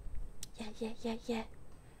 Yeah.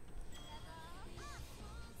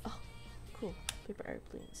 Oh, cool. Paper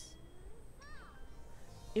airplanes.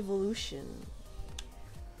 Evolution.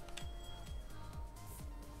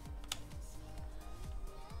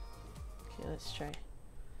 Okay, let's try.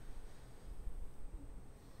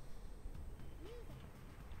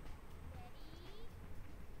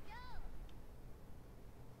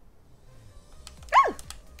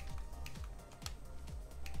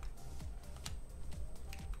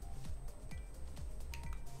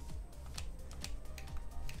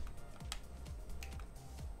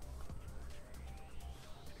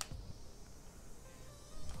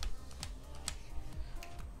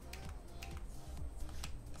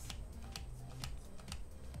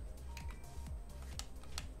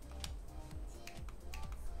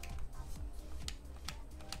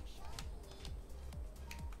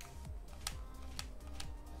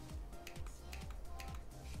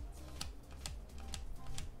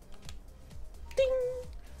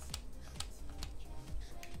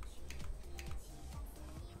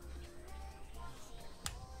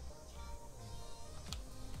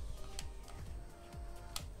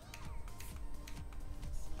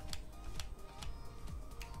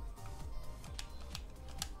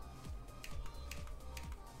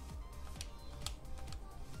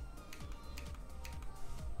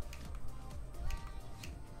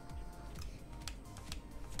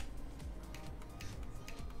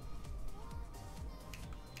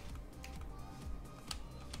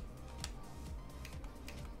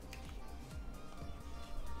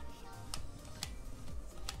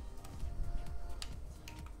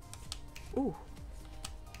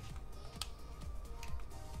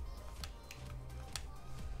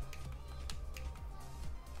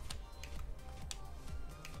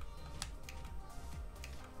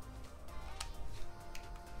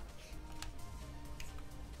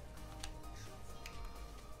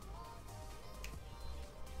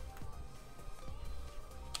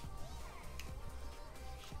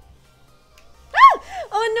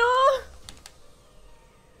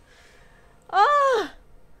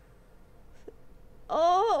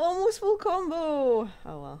 combo!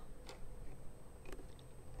 Oh well.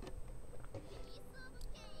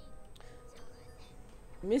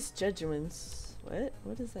 Misjudgments. What?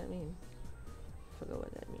 What does that mean? I forgot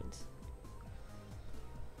what that means.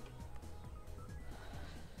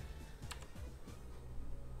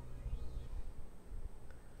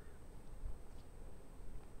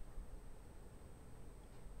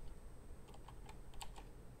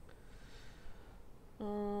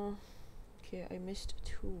 Okay, I missed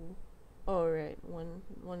two. Oh right,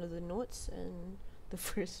 one of the notes and the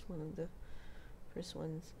first one of the first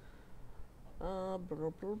ones.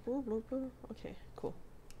 Okay, cool.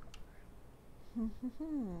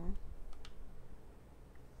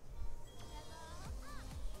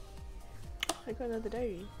 I got another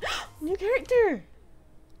diary. New character!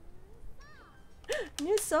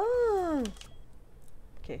 New song!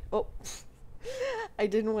 Okay, oh. I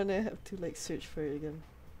didn't want to have to like search for it again.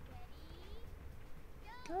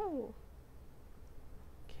 Go!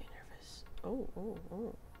 Okay, nervous. Oh.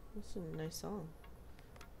 That's a nice song.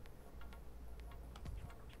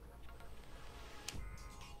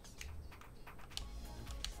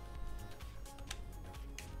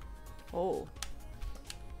 Oh.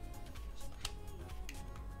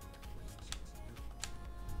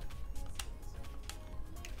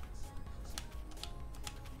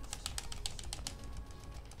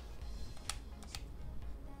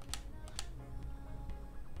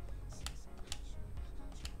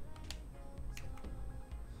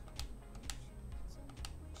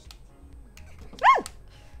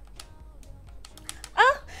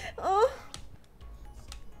 Oh.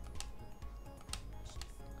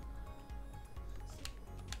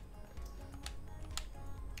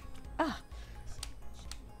 Ah.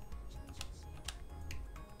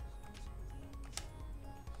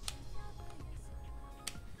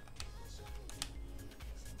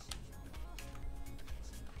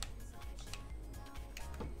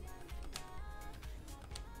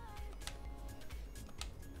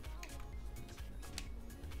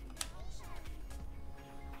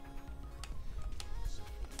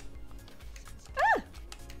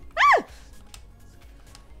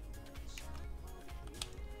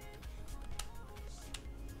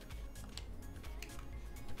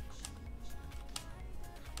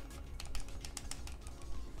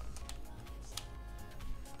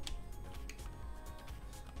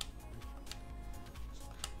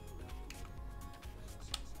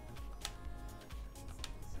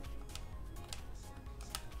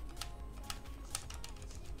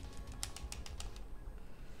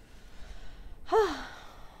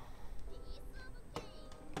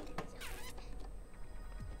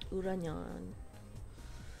 Uranyan.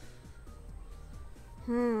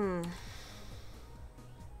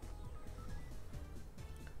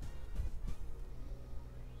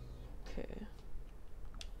 Okay.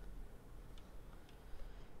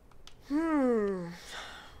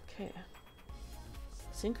 Okay.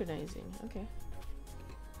 Synchronizing. Okay.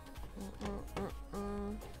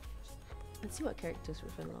 Let's see what characters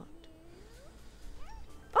we've unlocked.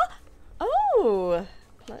 Oh!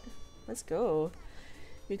 Let's go.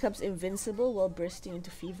 Becomes invincible while bursting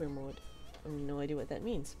into fever mode. I have no idea what that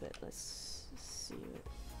means, but let's see what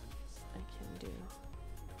I can do.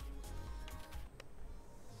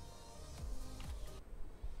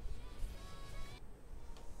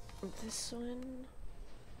 This one.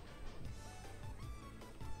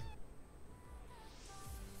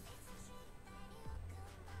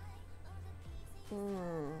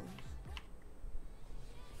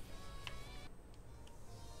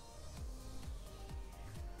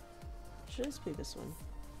 Should I just play this one?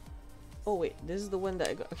 Oh wait, this is the one that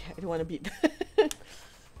I got. Okay, I don't want to beat.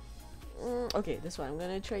 Okay, this one. I'm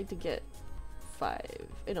gonna try to get 5.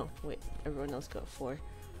 No, wait. Everyone else got 4.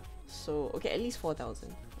 So okay, at least 4,000.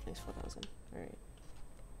 At least 4,000. All right.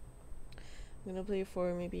 I'm gonna play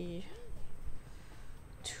for maybe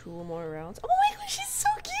 2 more rounds. Oh my gosh, she's so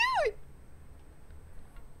cute!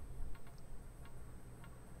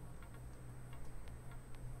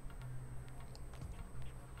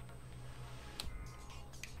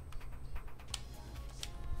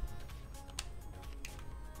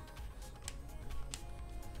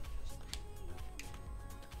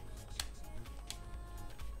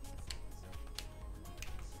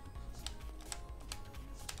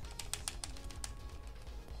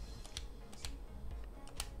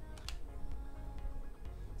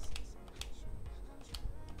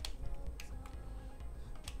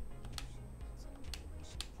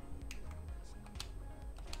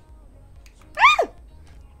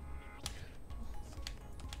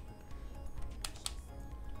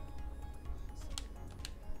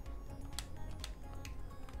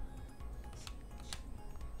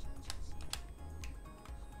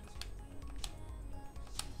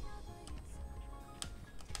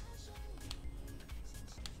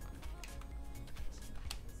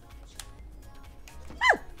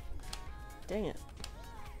 Dang it.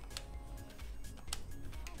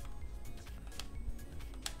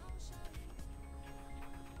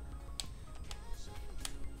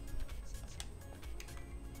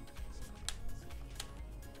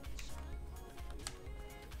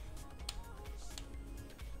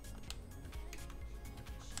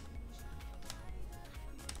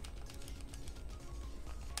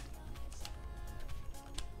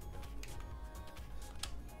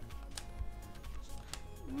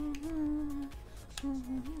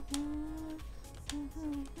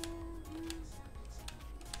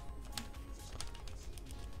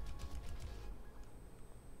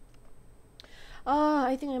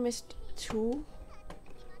 I think I missed 2.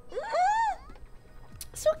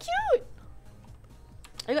 So cute!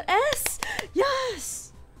 I got S!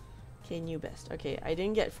 Yes! Okay, new best. Okay, I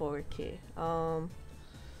didn't get 4K. Oh,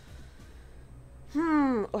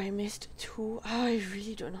 I missed 2. Oh, I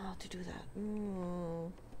really don't know how to do that.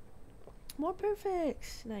 More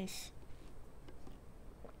perfects. Nice.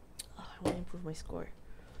 Oh, I want to improve my score.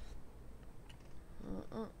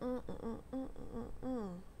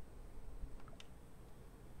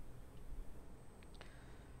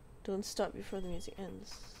 Don't stop before the music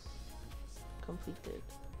ends. Completed.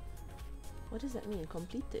 What does that mean?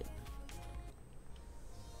 Completed.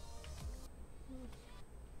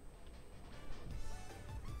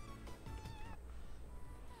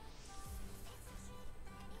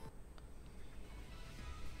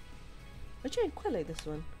 Actually, I quite like this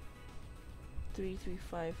one. 3, 3,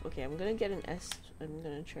 5. Okay, I'm gonna get an S. I'm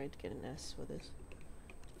gonna try to get an S for this.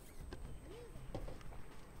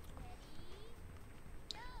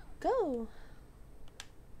 Go!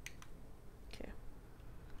 Okay.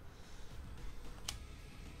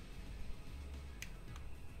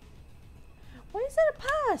 Why is that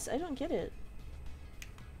a pass? I don't get it.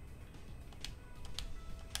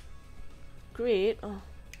 Great. Oh.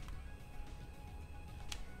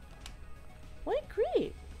 Why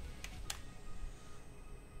great?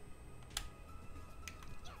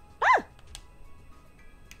 Ah!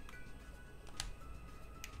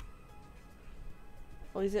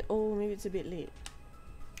 Oh, is it? Oh, maybe it's a bit late.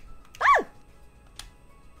 Ah!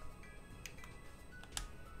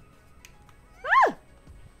 Ah!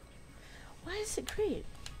 Why is it great?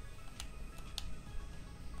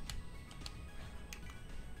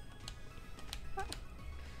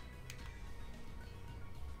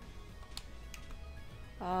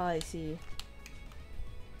 Ah, I see.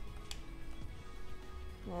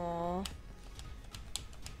 Aww.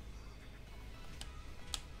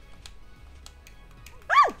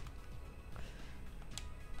 Ah!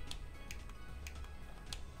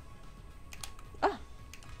 Ah!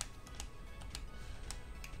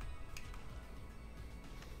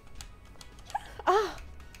 Ah!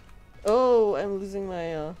 Oh, I'm losing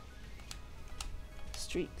my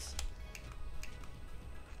streaks.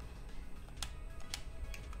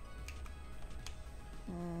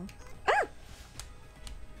 Ah!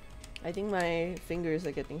 I think my fingers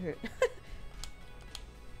are getting hurt.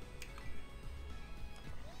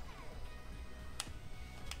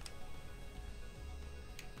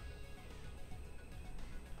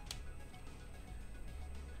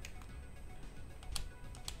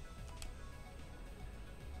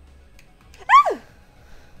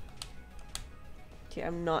 Okay,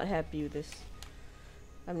 I'm not happy with this.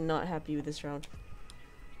 I'm not happy with this round.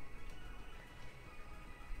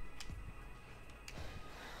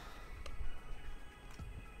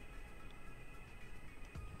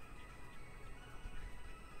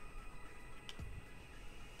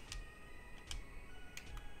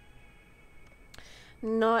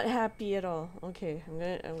 Not happy at all. Okay, I'm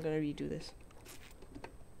gonna redo this.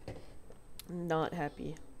 Not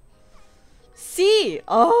happy. C!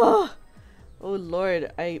 Oh! Oh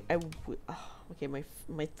lord, oh, okay,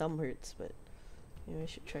 my thumb hurts, but maybe I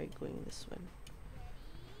should try going this one.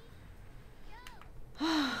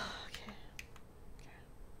 Okay.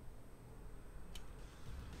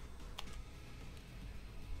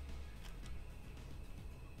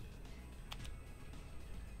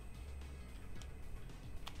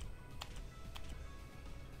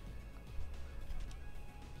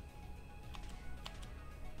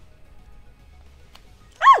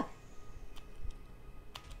 Ah!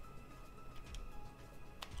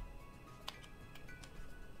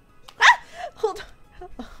 Ah! Hold on.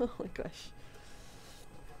 Oh my gosh.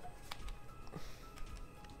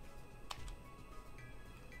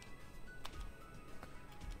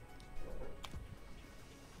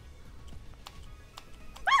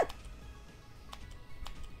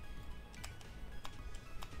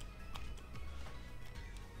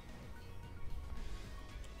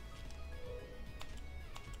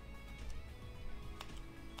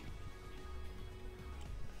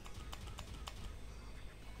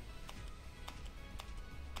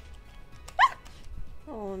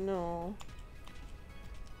 no.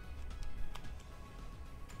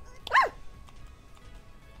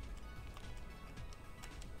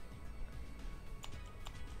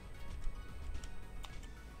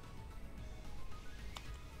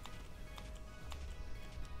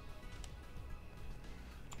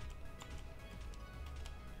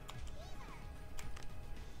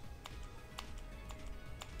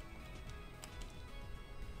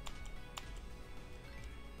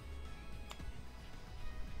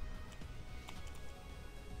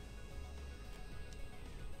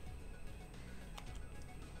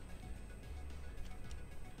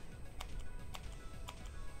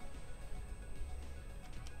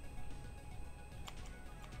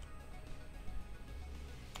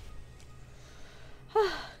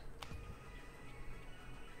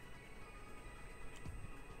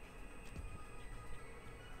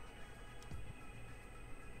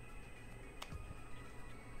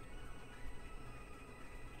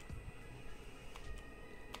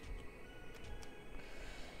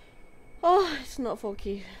 Oh, it's not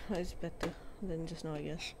 4K. It's better than just now, I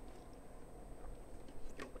guess.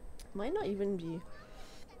 Might not even be.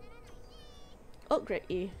 Oh, great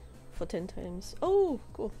A for 10 times. Oh,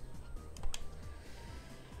 cool.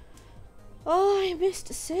 Oh, I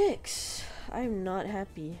missed 6. I'm not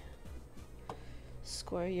happy.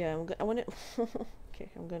 Score, yeah. I want to. Okay,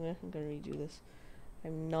 I'm gonna redo this.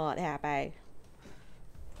 I'm not happy.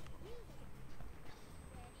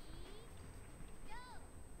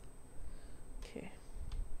 Okay.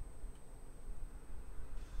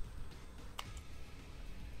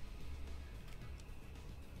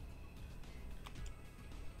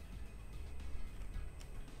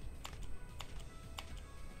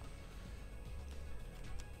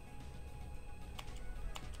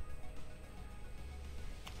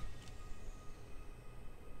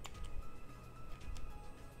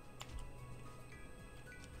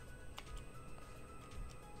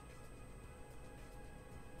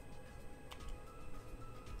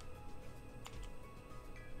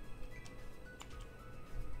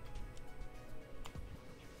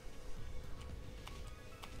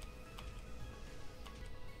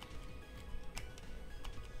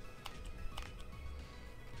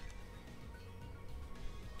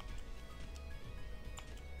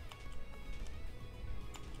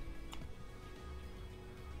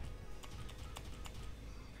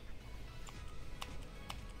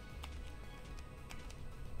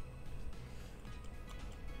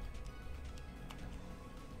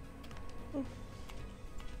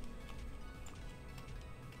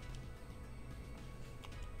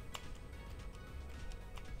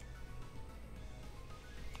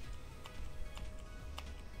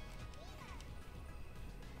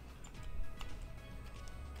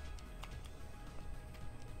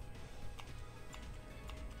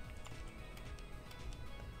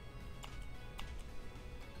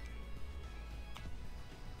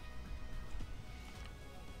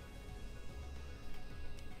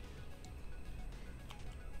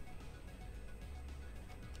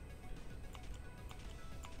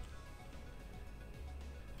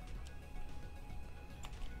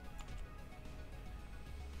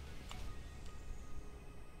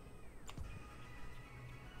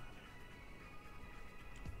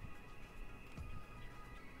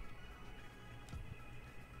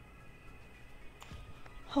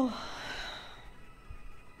 Oh.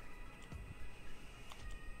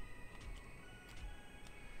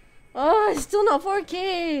 Oh, it's still not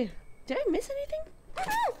 4K. Did I miss anything?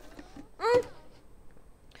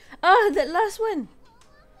 Ah, that last one.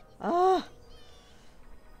 Ah,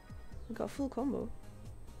 I got full combo.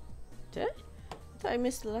 Did I? I thought I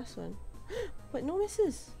missed the last one. But no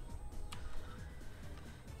misses.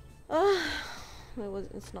 Ah,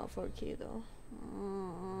 it's not 4K though.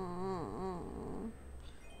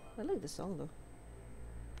 I like the song though.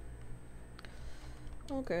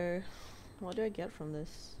 Okay, what do I get from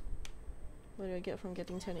this? What do I get from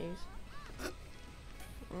getting 10 A's?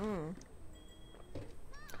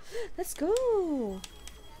 Let's go!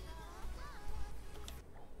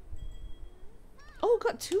 Oh,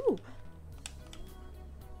 got 2!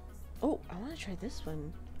 Oh, I want to try this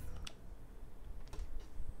one.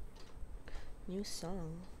 New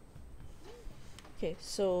song. Okay,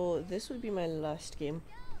 so this would be my last game.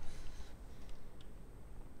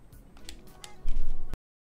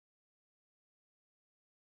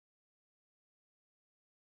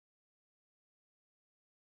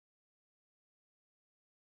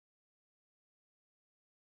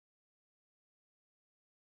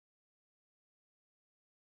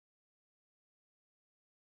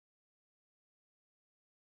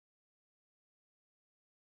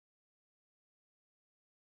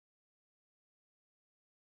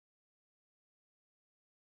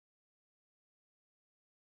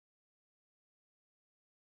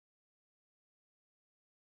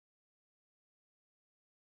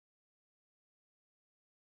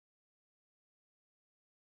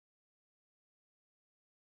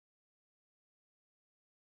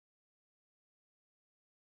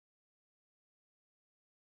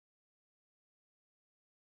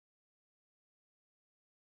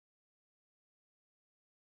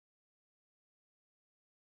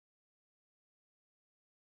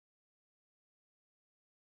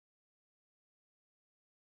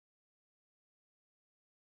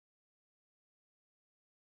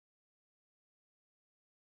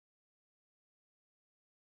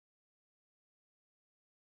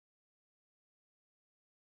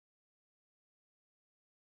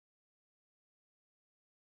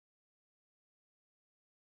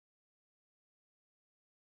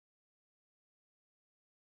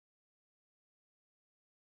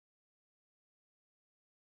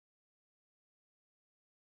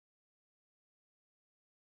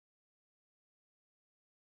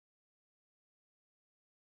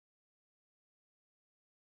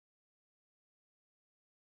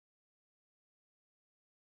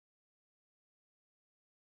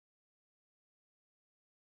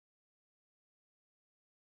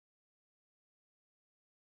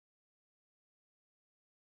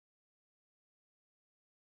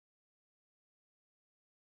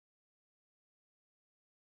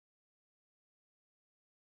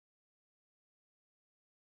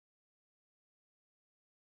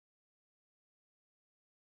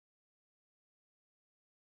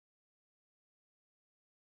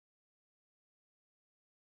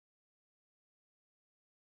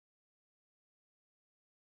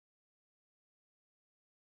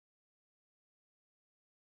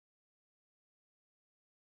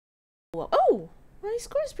 Well, oh! My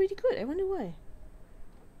score is pretty good. I wonder why.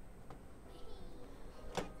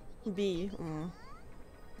 B.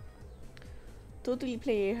 Totally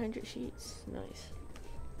play 100 sheets. Nice.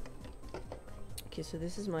 Okay, so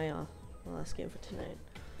this is my last game for tonight.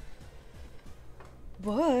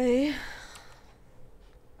 Boy!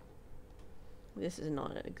 This is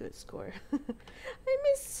not a good score. I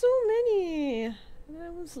missed so many! And I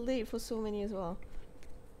was late for so many as well.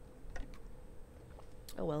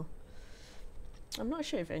 Oh well. I'm not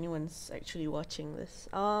sure if anyone's actually watching this.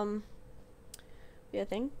 Yeah,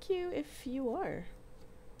 thank you if you are.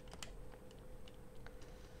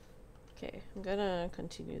 Okay, I'm gonna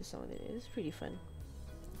continue some of it. It's pretty fun.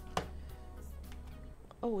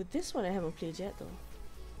 Oh, this one I haven't played yet though.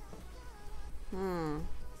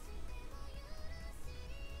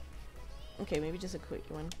 Okay, maybe just a quick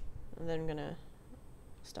one. And then I'm gonna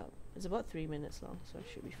stop. It's about 3 minutes long, so I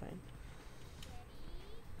should be fine.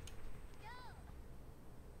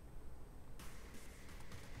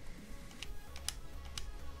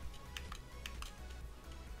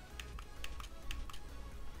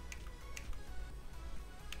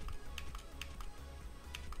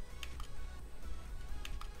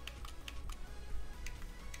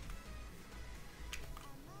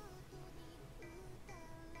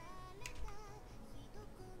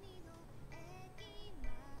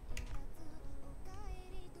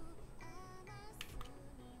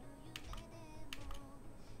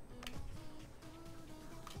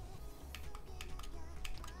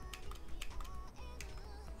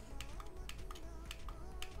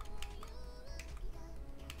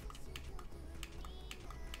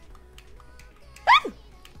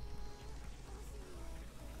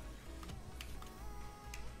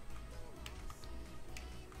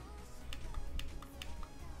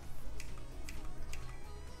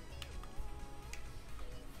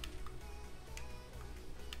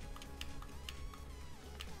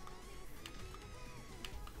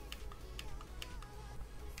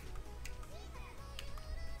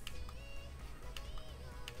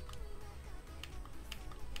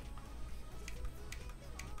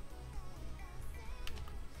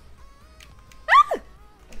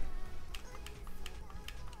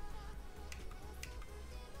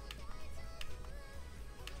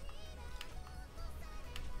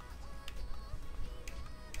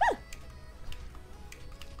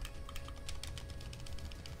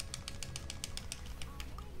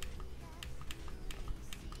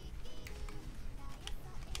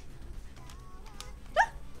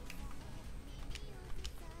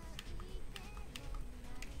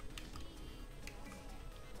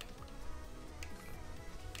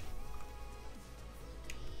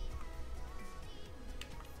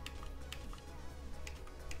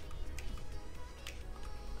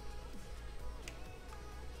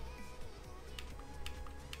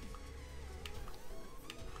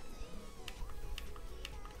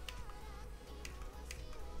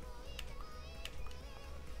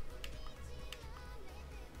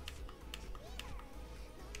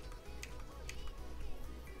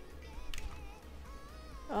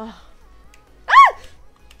 Oh. Ah!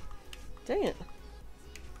 Dang it.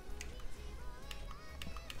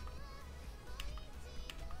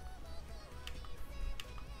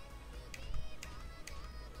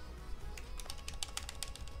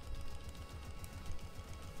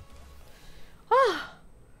 Ah!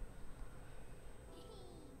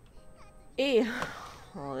 A.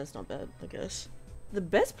 Oh, that's not bad, I guess. The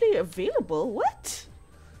best player available? What?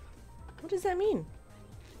 What does that mean?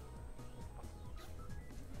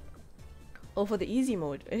 Oh, for the easy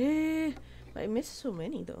mode. But I missed so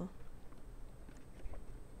many though.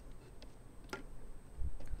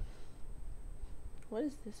 What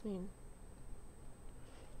does this mean?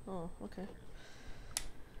 Oh, okay.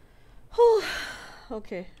 Oh,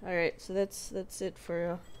 okay. All right. So that's it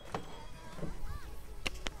for.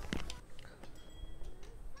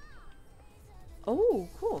 Oh,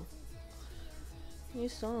 cool. New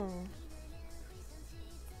song.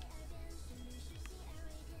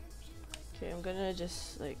 Okay, I'm gonna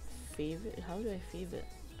just like fave it. How do I fave it?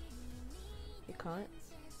 You can't.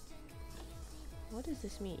 What does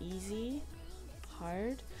this mean? Easy?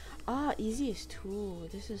 Hard? Ah, easy is 2.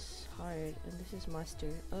 This is hard, and this is master.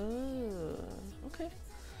 Oh, okay.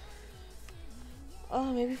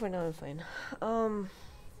 Oh, maybe for now I'm fine.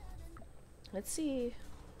 Let's see.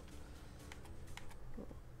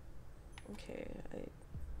 Okay,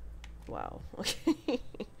 wow. Okay.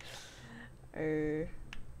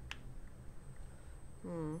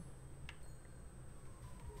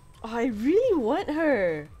 Oh, I really want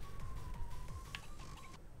her.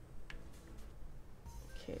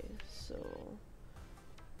 Okay, so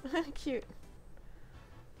cute.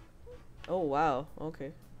 Oh wow.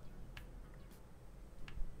 Okay.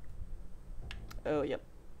 Oh yep.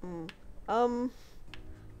 Mm. Um.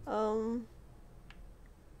 Um.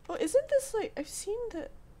 Oh, isn't this like I've seen the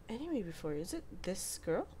anime before? Is it this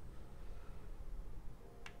girl?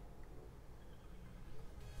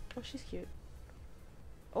 Oh, she's cute.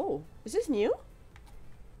 Oh, is this new?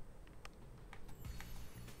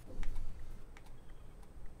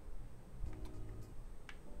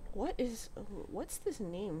 What's this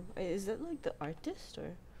name? Is that like the artist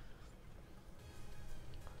or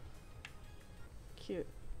cute?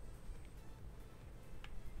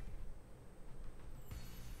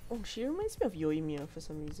 Oh, she reminds me of Yoimiya for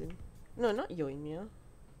some reason. No, not Yoimiya.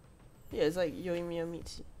 Yeah, it's like Yoimiya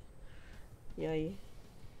meets Yai.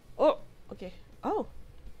 Oh, okay. Oh,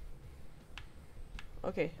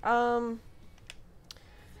 okay.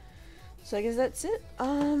 So I guess that's it.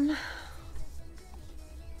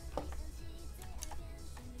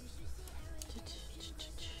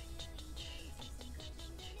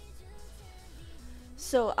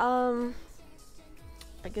 So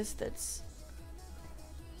I guess that's.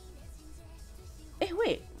 Hey,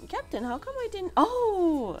 wait, Captain. How come I didn't?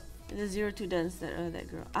 Oh, the 02 dance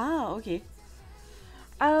that girl. Ah, okay.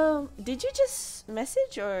 Did you just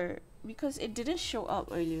message or because it didn't show up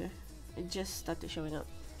earlier? It just started showing up.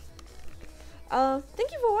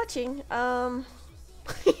 Thank you for watching. I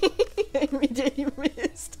immediately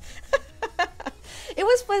missed. It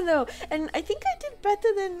was fun though, and I think I did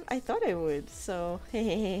better than I thought I would. So,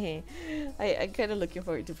 I'm kind of looking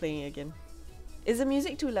forward to playing it again. Is the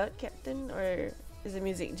music too loud, Captain, or is the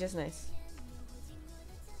music just nice?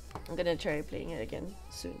 I'm gonna try playing it again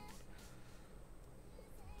soon.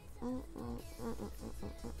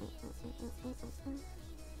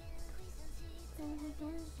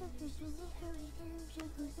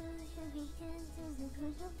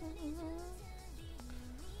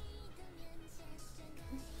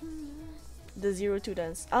 The 02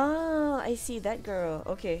 dance. Ah, I see that girl.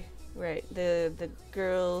 Okay, right. The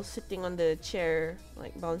girl sitting on the chair,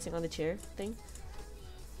 like bouncing on the chair thing.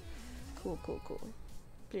 Cool, cool, cool.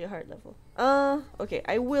 Play a hard level. Okay,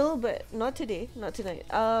 I will, but not today, not tonight.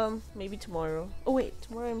 Maybe tomorrow. Oh wait,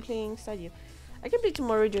 tomorrow I'm playing Stadio. I can play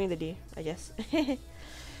tomorrow during the day, I guess.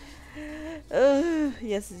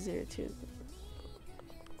 Yes, 02.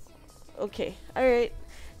 Okay, alright.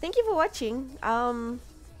 Thank you for watching.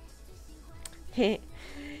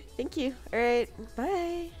 Thank you. Alright,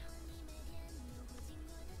 bye.